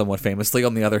 but still somewhat famously,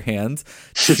 on the other hand,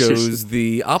 chose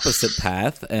the opposite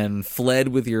path and fled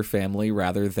with your family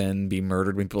rather than be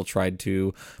murdered when people tried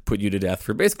to put you to death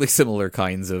for basically similar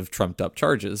kinds of trumped up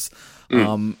charges.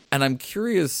 And I'm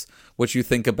curious what you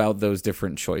think about those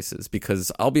different choices,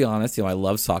 because I'll be honest, I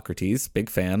love Socrates, big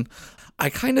fan. I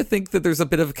kind of think that there's a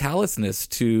bit of callousness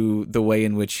to the way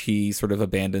in which he sort of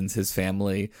abandons his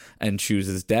family and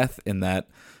chooses death in that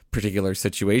particular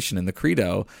situation in the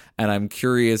Credo. And I'm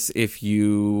curious if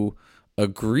you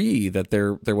agree that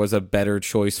there was a better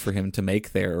choice for him to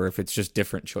make there, or if it's just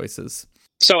different choices.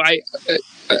 So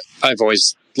I've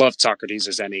always loved Socrates,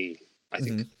 as any, I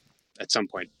think, at some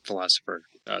point, philosopher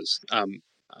does. And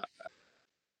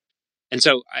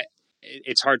so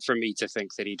it's hard for me to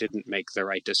think that he didn't make the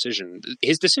right decision.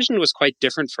 His decision was quite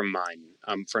different from mine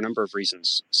for a number of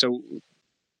reasons. So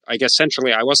I guess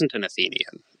centrally, I wasn't an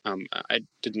Athenian. I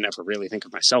didn't ever really think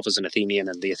of myself as an Athenian,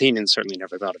 and the Athenians certainly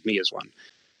never thought of me as one.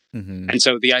 And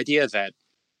so the idea that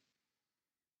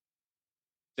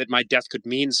my death could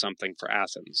mean something for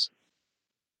Athens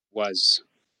was,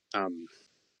 I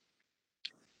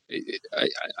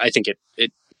think it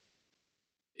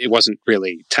wasn't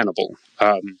really tenable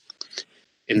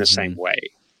in the same way.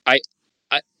 I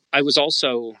was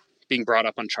also being brought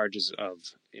up on charges of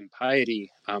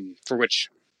impiety, for which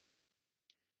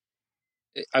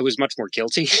I was much more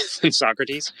guilty than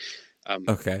Socrates.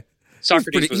 Okay.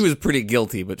 Socrates he was pretty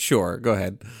guilty, but sure, go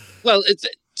ahead. Well,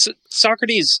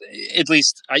 Socrates, at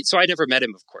least, I never met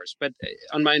him, of course, but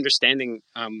on my understanding,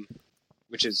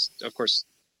 which is, of course,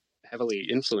 heavily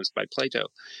influenced by Plato,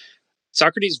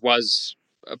 Socrates was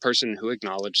a person who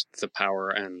acknowledged the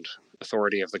power and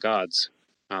authority of the gods.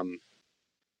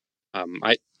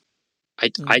 I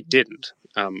didn't.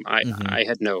 I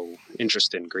had no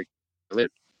interest in Greek religion,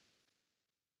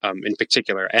 in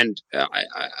particular, and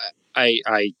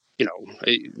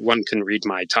one can read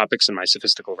my topics and my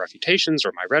sophistical refutations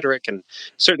or my rhetoric, and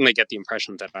certainly get the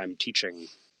impression that I'm teaching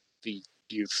the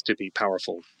youth to be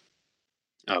powerful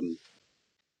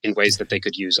in ways that they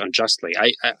could use unjustly.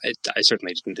 I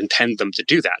certainly didn't intend them to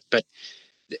do that, but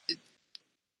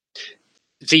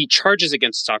the charges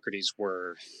against Socrates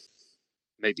were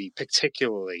maybe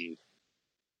particularly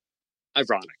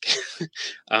ironic,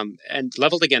 and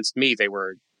leveled against me, they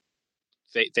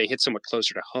hit somewhat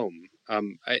closer to home.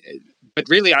 But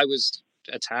really, I was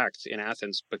attacked in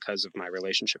Athens because of my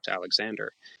relationship to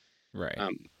Alexander, right?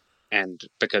 And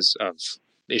because of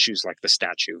issues like the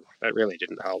statue that really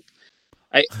didn't help.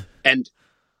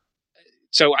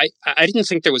 So I didn't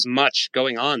think there was much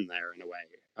going on there in a way.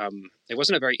 It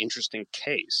wasn't a very interesting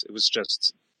case. It was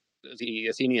just the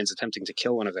Athenians attempting to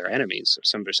kill one of their enemies, or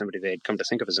somebody they had come to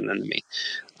think of as an enemy.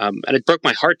 And it broke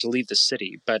my heart to leave the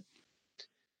city. But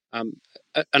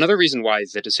another reason why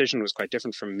the decision was quite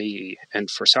different from me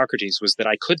and for Socrates was that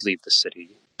I could leave the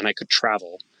city and I could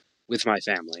travel with my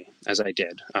family as I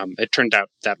did. It turned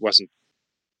out that wasn't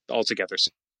altogether as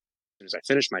soon as I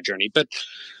finished my journey. But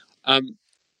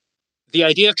the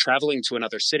idea of traveling to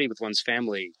another city with one's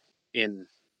family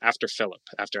after Philip,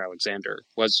 after Alexander,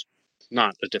 was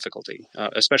not a difficulty,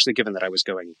 especially given that I was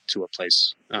going to a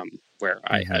place where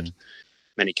I had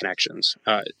many connections.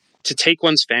 To take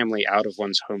one's family out of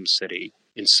one's home city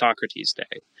in Socrates'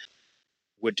 day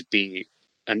would be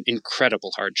an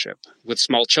incredible hardship. With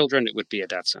small children, it would be a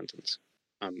death sentence.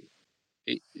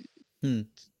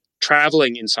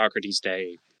 Traveling in Socrates'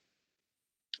 day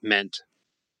meant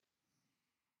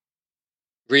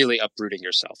really uprooting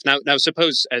yourself. Now,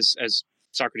 suppose as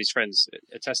Socrates' friends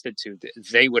attested to,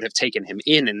 they would have taken him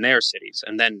in their cities,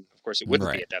 and then, of course, it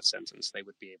wouldn't be a death sentence. They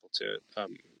would be able to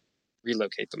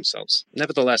relocate themselves.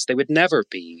 Nevertheless, they would never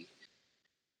be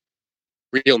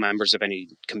real members of any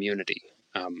community.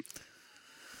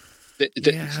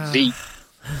 The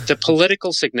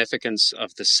political significance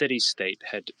of the city-state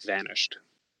had vanished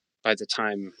by the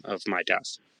time of my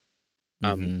death.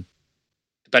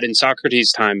 But in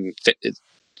Socrates' time,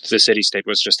 the city-state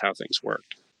was just how things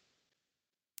worked.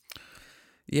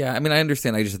 Yeah, I mean, I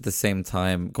understand. I just at the same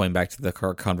time, going back to the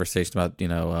conversation about,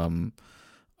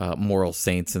 moral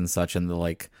saints and such, and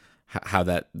the how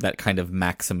that kind of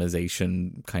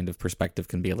maximization kind of perspective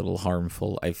can be a little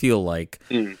harmful. I feel like,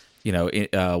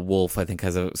 Woolf, I think,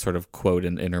 has a sort of quote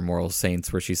in Inner Moral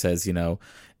Saints where she says,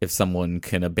 if someone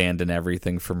can abandon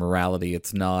everything for morality,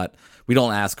 we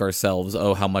don't ask ourselves,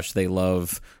 how much they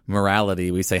love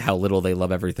morality. We say how little they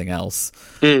love everything else.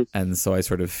 And so I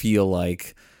sort of feel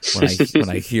like when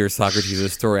I hear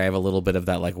Socrates' story, I have a little bit of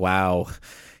that, wow,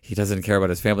 he doesn't care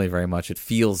about his family very much. It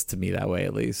feels to me that way,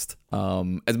 at least.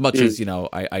 As much as,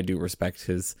 I do respect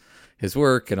his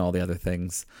work and all the other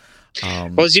things.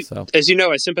 As you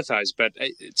know, I sympathize, but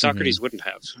Socrates wouldn't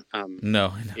have.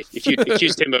 No. If you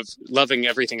accused him of loving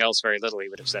everything else very little, he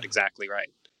would have said exactly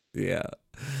right. Yeah.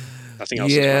 Nothing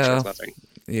else is worth loving.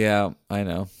 Yeah, I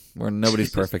know. Nobody's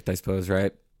perfect, I suppose,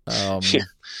 right?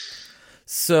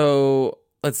 So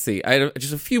let's see. I have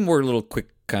just a few more little quick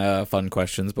fun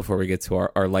questions before we get to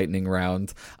our lightning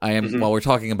round. While we're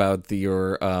talking about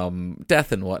your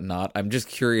death and whatnot, I'm just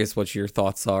curious what your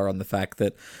thoughts are on the fact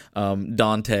that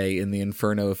Dante in the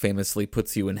Inferno famously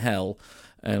puts you in hell,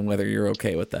 and whether you're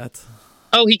okay with that.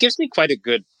 Oh, he gives me quite a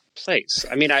good place.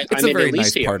 I mean, it's I'm a very in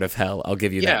Elysium. nice part of hell. I'll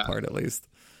give you that part at least.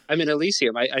 I'm in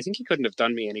Elysium. I think he couldn't have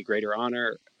done me any greater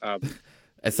honor.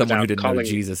 As someone who didn't know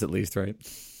Jesus, at least, right?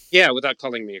 Yeah, without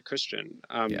calling me a Christian.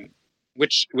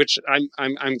 Which I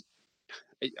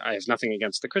have nothing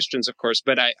against the Christians, of course,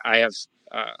 but I'm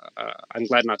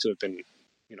glad not to have been,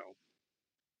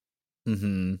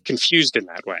 confused in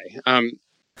that way.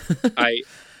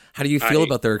 How do you feel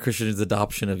about the Christians'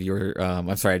 adoption of your?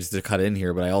 I'm sorry, I just to cut in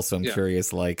here, but I also am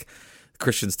curious.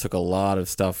 Christians took a lot of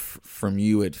stuff from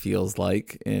you, it feels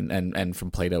like, and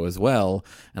from Plato as well.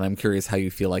 And I'm curious how you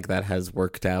feel like that has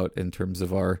worked out in terms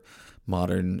of our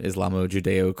modern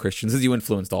Islamo-Judeo-Christians, as you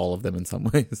influenced all of them in some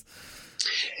ways.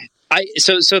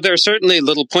 So there are certainly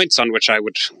little points on which I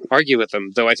would argue with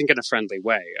them, though I think in a friendly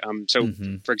way.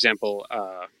 For example,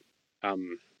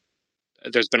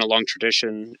 there's been a long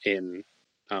tradition in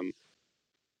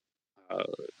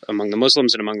among the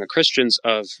Muslims and among the Christians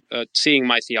of seeing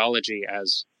my theology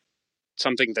as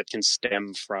something that can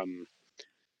stem from,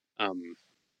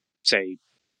 say,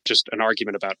 just an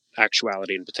argument about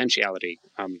actuality and potentiality.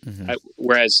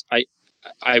 Whereas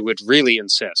I would really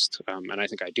insist, and I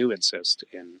think I do insist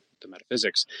in the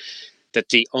metaphysics, that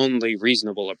the only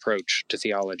reasonable approach to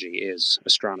theology is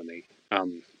astronomy.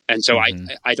 And so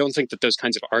I don't think that those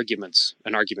kinds of arguments,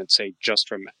 an argument, say, just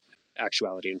from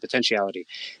actuality and potentiality,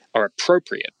 are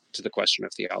appropriate to the question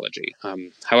of theology.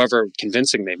 However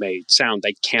convincing they may sound,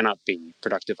 they cannot be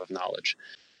productive of knowledge.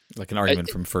 Like an argument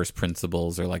from first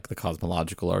principles, or like the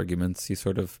cosmological arguments, you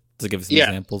sort of, to give us some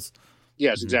examples.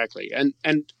 Yes, exactly. And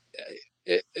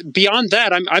beyond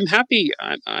that, I'm happy.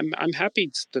 I'm happy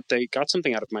that they got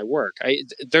something out of my work.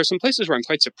 There's some places where I'm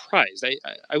quite surprised.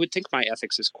 I would think my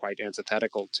ethics is quite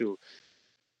antithetical to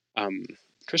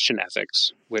Christian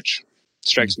ethics, which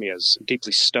strikes me as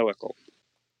deeply stoical.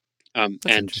 That's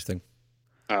interesting.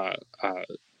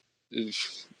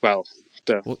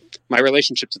 My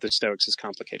relationship to the Stoics is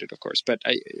complicated, of course, but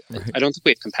I don't think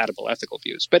we have compatible ethical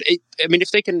views. But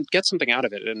if they can get something out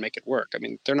of it and make it work,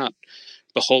 they're not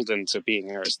beholden to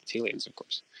being Aristotelians, of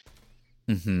course.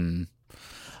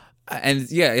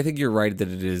 And yeah, I think you're right that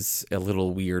it is a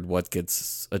little weird what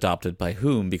gets adopted by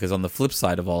whom, because on the flip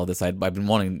side of all of this, I'd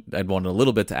wanted a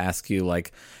little bit to ask you,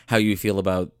 like, how you feel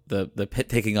about the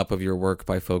taking up of your work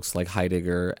by folks like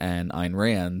Heidegger and Ayn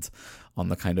Rand on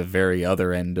the kind of very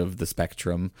other end of the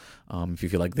spectrum, if you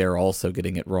feel like they're also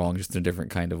getting it wrong, just in a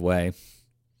different kind of way.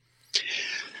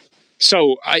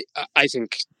 So I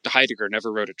think Heidegger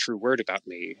never wrote a true word about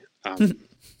me.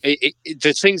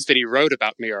 The things that he wrote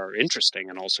about me are interesting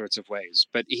in all sorts of ways,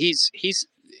 but he's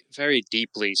very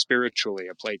deeply spiritually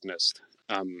a Platonist.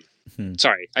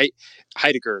 Sorry,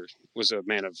 Heidegger was a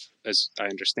man of, as I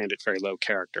understand it, very low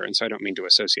character, and so I don't mean to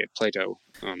associate Plato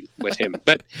with him.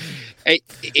 But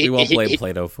we won't blame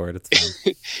Plato for it. It's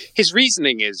fine. His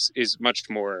reasoning is much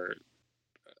more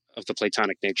of the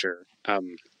Platonic nature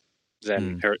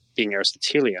than being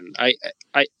Aristotelian.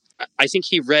 I think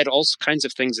he read all kinds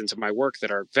of things into my work that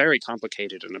are very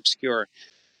complicated and obscure,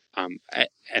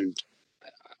 and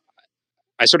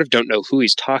I sort of don't know who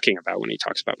he's talking about when he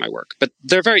talks about my work, but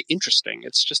they're very interesting.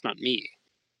 It's just not me.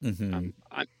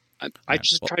 I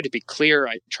just try to be clear.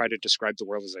 I try to describe the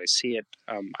world as I see it.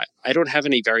 I don't have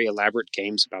any very elaborate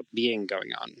games about being going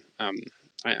on.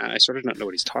 I sort of don't know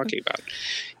what he's talking about.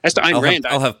 As to Ayn Rand,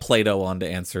 I'll have Plato on to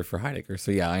answer for Heidegger. So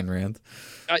yeah, Ayn Rand.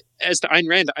 As to Ayn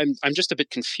Rand, I'm just a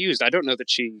bit confused. I don't know that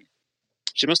she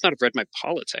must not have read my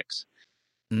Politics,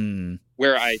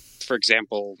 where I, for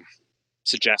example,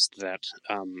 suggest that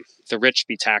the rich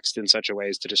be taxed in such a way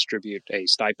as to distribute a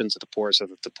stipend to the poor, so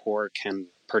that the poor can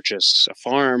purchase a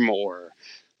farm or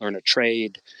learn a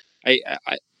trade. I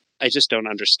just don't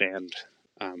understand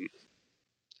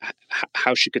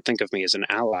how she could think of me as an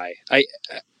ally.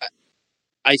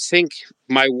 I think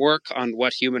my work on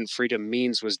what human freedom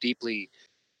means was deeply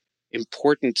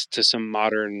important to some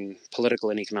modern political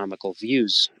and economical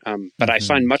views, but I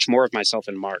find much more of myself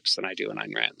in Marx than I do in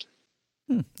Ayn Rand.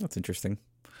 That's interesting.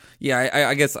 Yeah,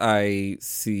 I guess I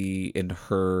see in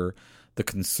her the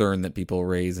concern that people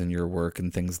raise in your work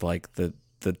and things like the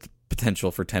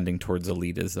potential for tending towards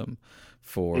elitism,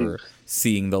 for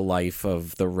seeing the life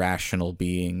of the rational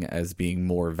being as being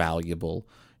more valuable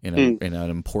in an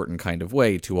important kind of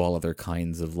way to all other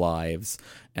kinds of lives,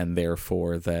 and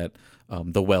therefore that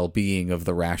the well-being of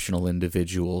the rational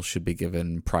individual should be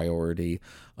given priority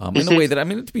in a way that, I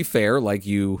mean, to be fair, like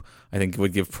you, I think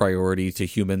would give priority to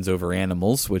humans over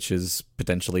animals, which is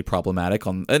potentially problematic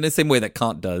in the same way that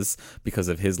Kant does because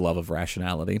of his love of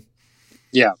rationality.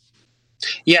 Yeah.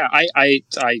 I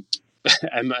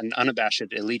am an unabashed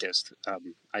elitist.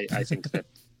 I think that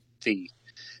the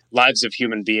lives of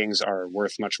human beings are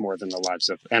worth much more than the lives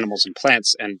of animals and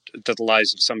plants, and that the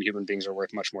lives of some human beings are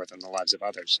worth much more than the lives of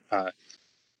others. I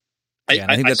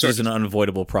think that's just an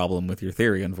unavoidable problem with your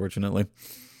theory, unfortunately.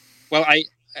 Well,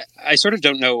 I sort of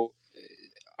don't know.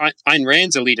 Ayn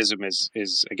Rand's elitism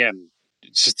is again,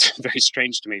 it's just very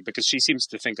strange to me, because she seems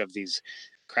to think of these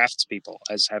craftspeople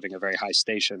as having a very high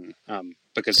station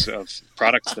because of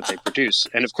products that they produce,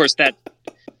 and of course that's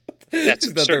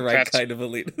not the right kind of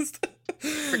elitist.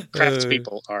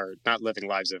 Craftspeople are not living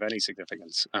lives of any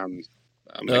significance.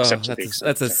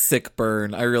 That's a sick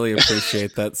burn. I really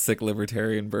appreciate that sick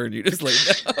libertarian burn you just laid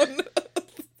down.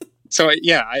 So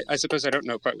yeah, I suppose I don't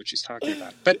know quite what she's talking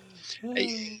about. But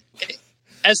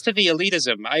as to the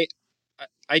elitism,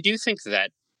 I do think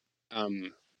that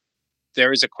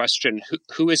there is a question: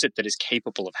 who is it that is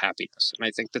capable of happiness? And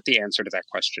I think that the answer to that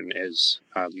question is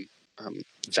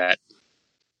that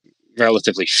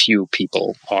relatively few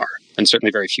people are, and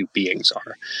certainly very few beings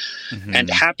are. And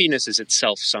happiness is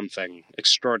itself something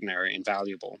extraordinary and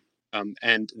valuable,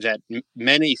 and that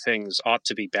many things ought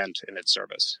to be bent in its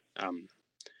service.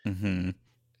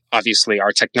 Obviously,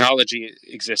 our technology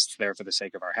exists there for the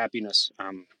sake of our happiness,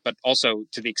 but also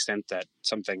to the extent that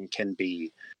something can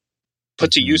be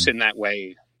put to use in that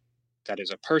way, that is,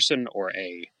 a person or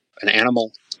an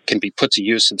animal can be put to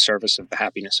use in service of the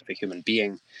happiness of a human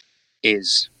being,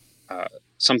 is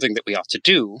something that we ought to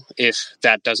do. If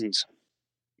that doesn't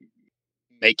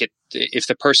make it, if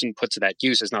the person put to that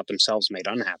use is not themselves made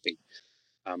unhappy,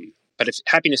 but if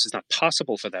happiness is not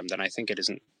possible for them, then I think it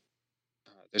isn't.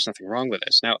 There's nothing wrong with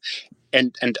this now,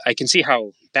 and I can see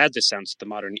how bad this sounds to the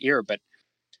modern ear, but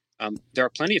there are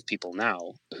plenty of people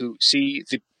now who see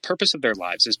the purpose of their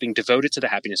lives as being devoted to the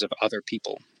happiness of other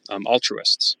people,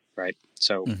 altruists, right?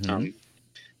 So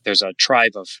there's a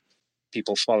tribe of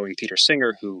people following Peter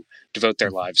Singer who devote their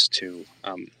lives to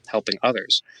helping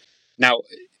others. Now,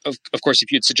 of course, if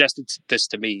you'd suggested this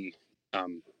to me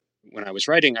when I was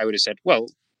writing, I would have said, well,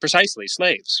 precisely,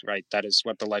 slaves, right? That is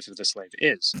what the life of the slave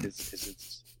is.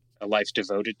 It's a life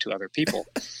devoted to other people.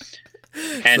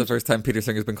 It's the first time Peter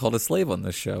Singer's been called a slave on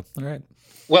this show. All right.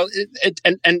 Well,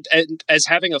 and as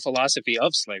having a philosophy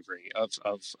of slavery,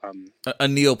 a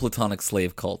Neoplatonic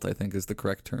slave cult, I think is the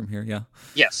correct term here. Yeah.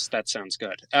 Yes, that sounds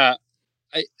good.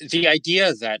 The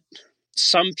idea that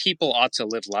some people ought to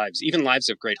live lives, even lives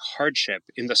of great hardship,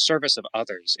 in the service of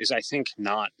others, is, I think,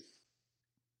 not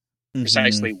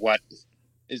precisely what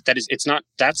that is.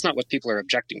 That's not what people are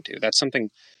objecting to. That's something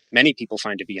many people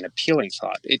find to be an appealing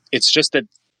thought. It's just that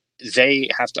they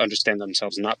have to understand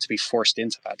themselves not to be forced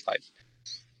into that life.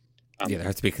 There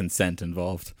has to be consent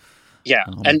involved. Yeah,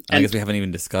 and I guess we haven't even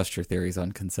discussed your theories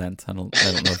on consent. I don't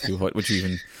know if you what you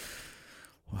even.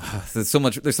 There's so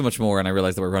much more, and I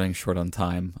realize that we're running short on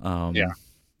time.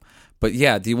 But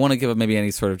yeah, do you want to give maybe any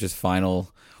sort of just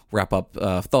final wrap up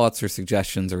thoughts or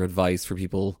suggestions or advice for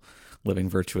people living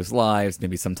virtuous lives?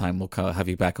 Maybe sometime we'll have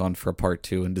you back on for a part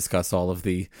 2 and discuss all of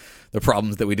the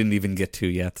problems that we didn't even get to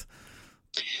yet.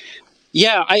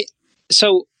 Yeah,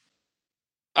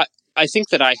 I think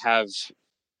that I have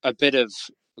a bit of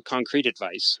concrete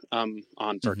advice on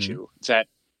virtue that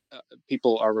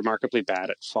people are remarkably bad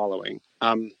at following,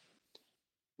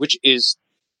 which is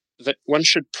that one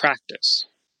should practice.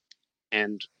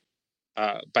 And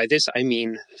by this, I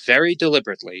mean very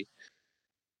deliberately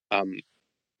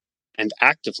and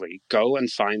actively go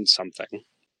and find something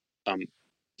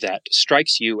that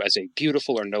strikes you as a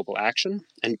beautiful or noble action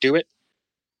and do it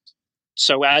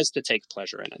so as to take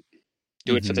pleasure in it.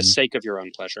 Do it for the sake of your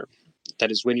own pleasure. That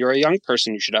is, when you're a young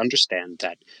person, you should understand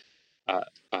that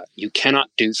you cannot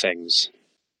do things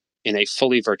in a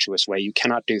fully virtuous way. You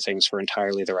cannot do things for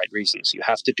entirely the right reasons. You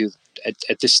have to do,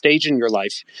 at this stage in your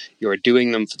life, you are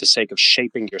doing them for the sake of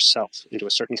shaping yourself into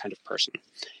a certain kind of person.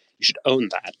 You should own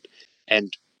that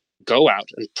and go out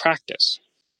and practice.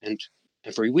 And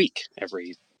every week,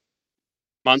 every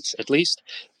month at least,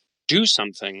 do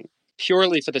something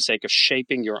purely for the sake of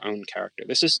shaping your own character.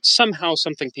 This is somehow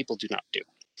something people do not do.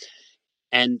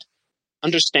 And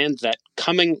understand that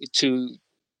coming to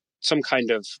some kind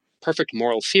of perfect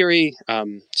moral theory,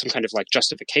 some kind of like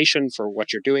justification for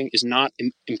what you're doing is not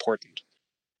important.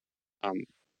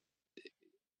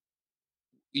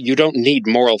 You don't need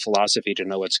moral philosophy to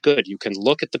know what's good. You can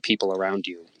look at the people around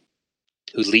you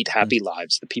who lead happy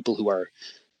lives, the people who are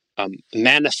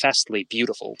manifestly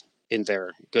beautiful in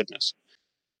their goodness,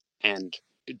 and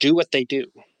do what they do.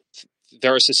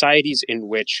 There are societies in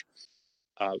which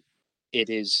it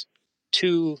is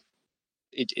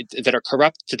that are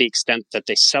corrupt to the extent that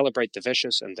they celebrate the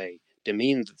vicious and they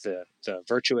demean the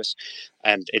virtuous,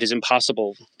 and it is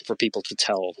impossible for people to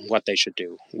tell what they should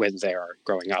do when they are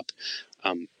growing up.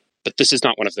 But this is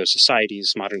not one of those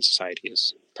societies. Modern society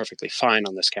is perfectly fine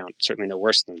on this count, certainly no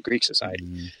worse than Greek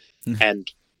society.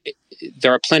 And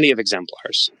there are plenty of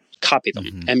exemplars. Copy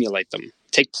them, emulate them,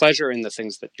 take pleasure in the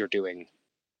things that you're doing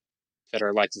that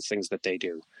are like the things that they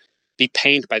do. Be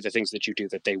pained by the things that you do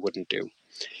that they wouldn't do.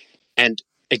 And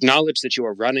acknowledge that you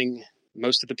are running.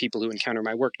 Most of the people who encounter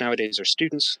my work nowadays are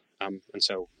students. And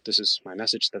so this is my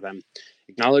message to them.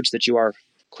 Acknowledge that you are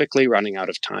quickly running out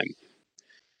of time.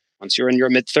 Once you're in your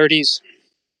mid-30s,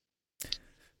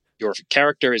 your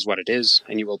character is what it is,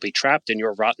 and you will be trapped in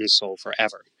your rotten soul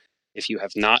forever if you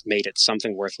have not made it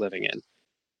something worth living in.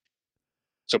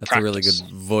 So that's practice. A really good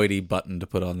voidy button to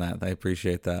put on that. I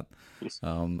appreciate that.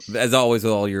 As always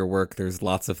with all your work, there's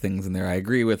lots of things in there I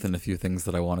agree with and a few things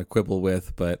that I want to quibble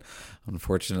with, but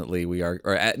unfortunately we are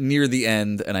at near the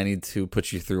end and I need to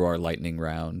put you through our lightning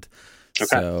round.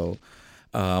 Okay.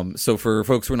 So for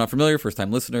folks who are not familiar,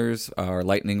 first-time listeners, our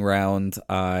lightning round,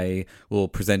 I will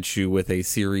present you with a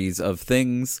series of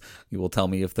things. You will tell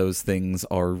me if those things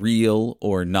are real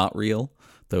or not real.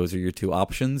 Those are your two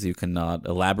options. You cannot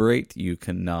elaborate. You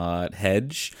cannot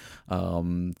hedge.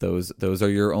 Those are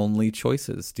your only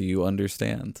choices. Do you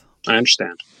understand? I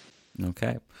understand.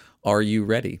 Okay. Are you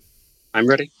ready? I'm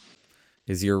ready.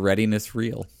 Is your readiness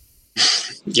real?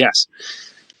 Yes.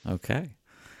 Okay.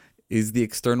 Is the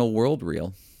external world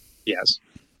real? Yes.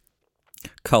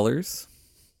 Colors?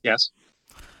 Yes.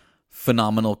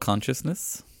 Phenomenal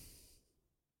consciousness?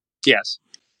 Yes.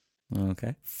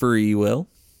 Okay. Free will?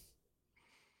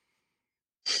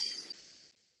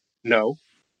 No.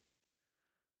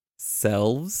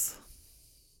 Selves?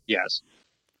 Yes.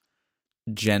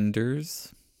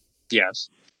 Genders? Yes.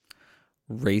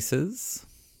 Races?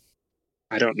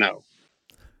 I don't know.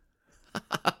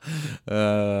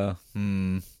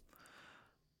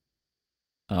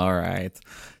 All right.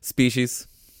 Species?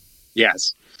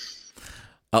 Yes.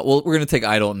 Well, we're going to take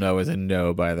I don't know as a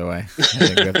no, by the way.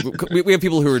 I think we have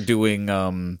people who are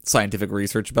doing scientific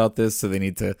research about this, so they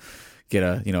need to get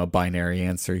a binary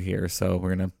answer here. So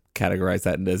we're going to categorize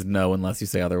that as no unless you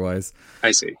say otherwise.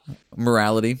 I see.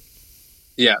 Morality.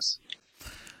 Yes.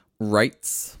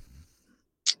 Rights.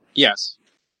 Yes.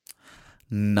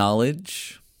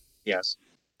 Knowledge. Yes.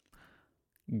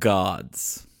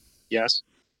 Gods. Yes.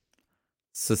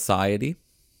 Society.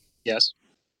 Yes.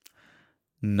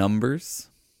 Numbers.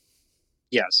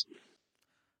 Yes.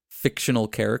 Fictional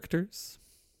characters.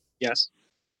 Yes.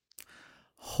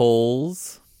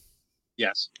 Holes.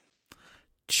 Yes.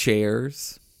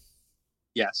 Chairs.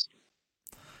 Yes.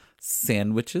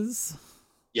 Sandwiches.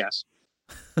 Yes.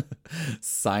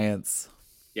 Science.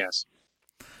 Yes.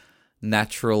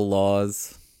 Natural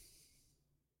laws.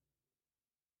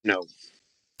 No.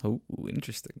 Oh,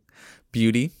 interesting.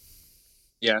 Beauty.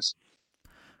 Yes.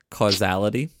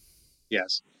 Causality.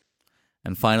 Yes.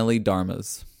 And finally,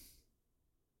 dharmas.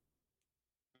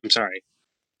 I'm sorry.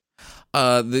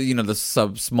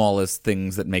 The smallest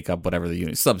things that make up whatever the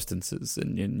unit substances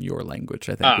in your language,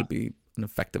 I think would be an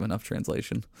effective enough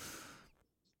translation.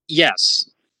 Yes,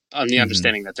 on the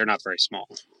understanding that they're not very small.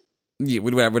 Yeah,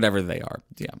 whatever they are.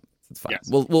 Yeah, it's fine. Yes.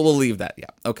 We'll leave that. Yeah,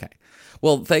 okay.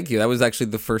 Well, thank you. That was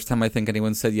actually the first time I think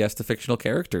anyone said yes to fictional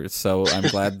characters, so I'm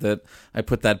glad that I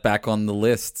put that back on the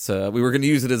list. We were going to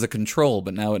use it as a control,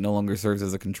 but now it no longer serves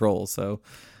as a control, so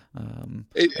I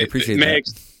appreciate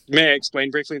that. May I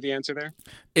explain briefly the answer there?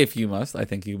 If you must, I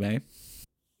think you may.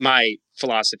 My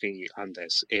philosophy on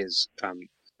this is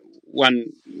one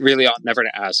really ought never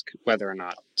to ask whether or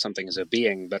not something is a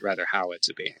being, but rather how it's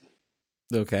a being.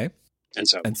 Okay.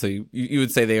 And so you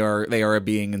would say they are a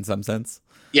being in some sense?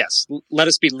 Yes. Let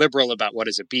us be liberal about what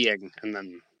is a being and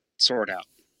then sort out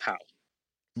how.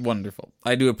 Wonderful.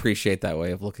 I do appreciate that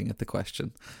way of looking at the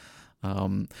question.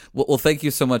 Well, thank you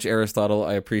so much, Aristotle.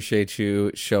 I appreciate you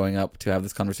showing up to have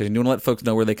this conversation. Do you want to let folks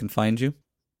know where they can find you?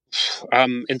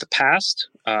 In the past,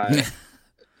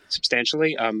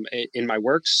 substantially, in my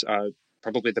works,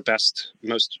 probably the best,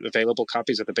 most available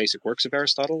copies of the basic works of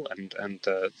Aristotle and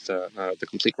the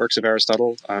complete works of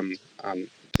Aristotle,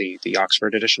 the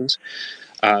Oxford editions.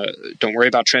 Don't worry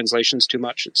about translations too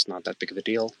much; it's not that big of a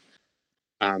deal.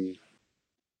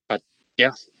 But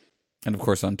yeah, and of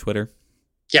course on Twitter.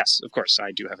 Yes, of course,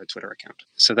 I do have a Twitter account.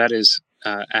 So that is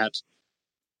at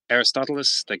Aristoteles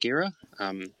Stagira,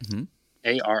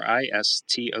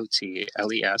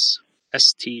 Aristotles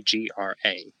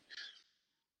Stgra.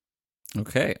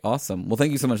 Okay, awesome. Well,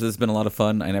 thank you so much. This has been a lot of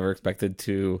fun. I never expected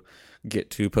to get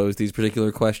to pose these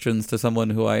particular questions to someone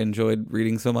who I enjoyed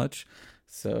reading so much.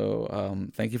 So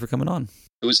thank you for coming on.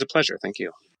 It was a pleasure. Thank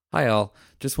you. Hi, all.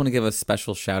 Just want to give a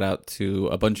special shout out to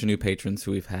a bunch of new patrons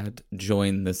who we've had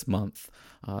join this month.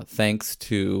 Thanks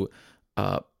to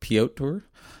Piotr,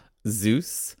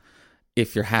 Zeus,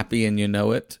 If You're Happy and You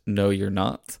Know It, No You're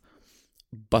Not,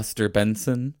 Buster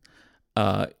Benson,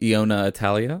 Iona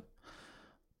Italia,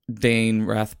 Dane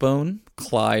Rathbone,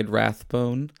 Clyde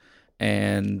Rathbone,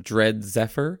 and Dread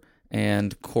Zephyr,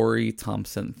 and Corey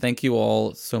Thompson. Thank you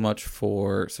all so much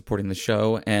for supporting the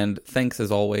show, and thanks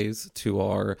as always to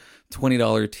our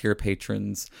 $20 tier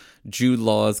patrons. Jude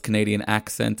Law's Canadian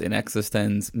accent in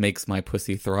Existenz makes my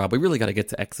pussy throb. We really got to get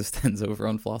to Existenz over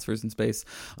on Philosophers in Space.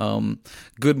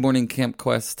 Good Morning Camp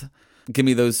Quest, Give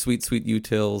Me Those Sweet Sweet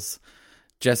Utils,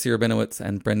 Jesse Rabinowitz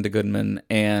and Brenda Goodman,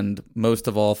 and most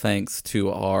of all, thanks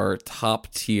to our top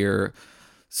tier,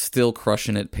 still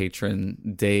crushing it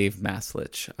patron, Dave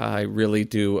Maslich. I really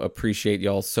do appreciate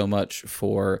y'all so much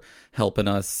for helping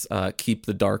us keep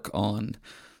the dark on.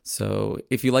 So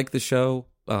if you like the show,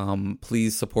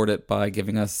 please support it by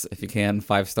giving us, if you can,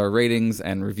 5-star ratings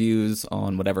and reviews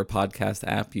on whatever podcast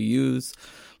app you use.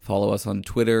 Follow us on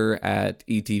Twitter at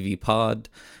ETVPod,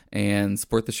 and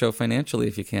support the show financially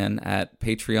if you can at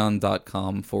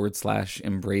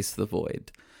patreon.com/embracethevoid.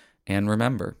 And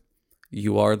remember,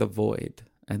 you are the void,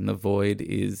 and the void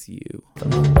is you.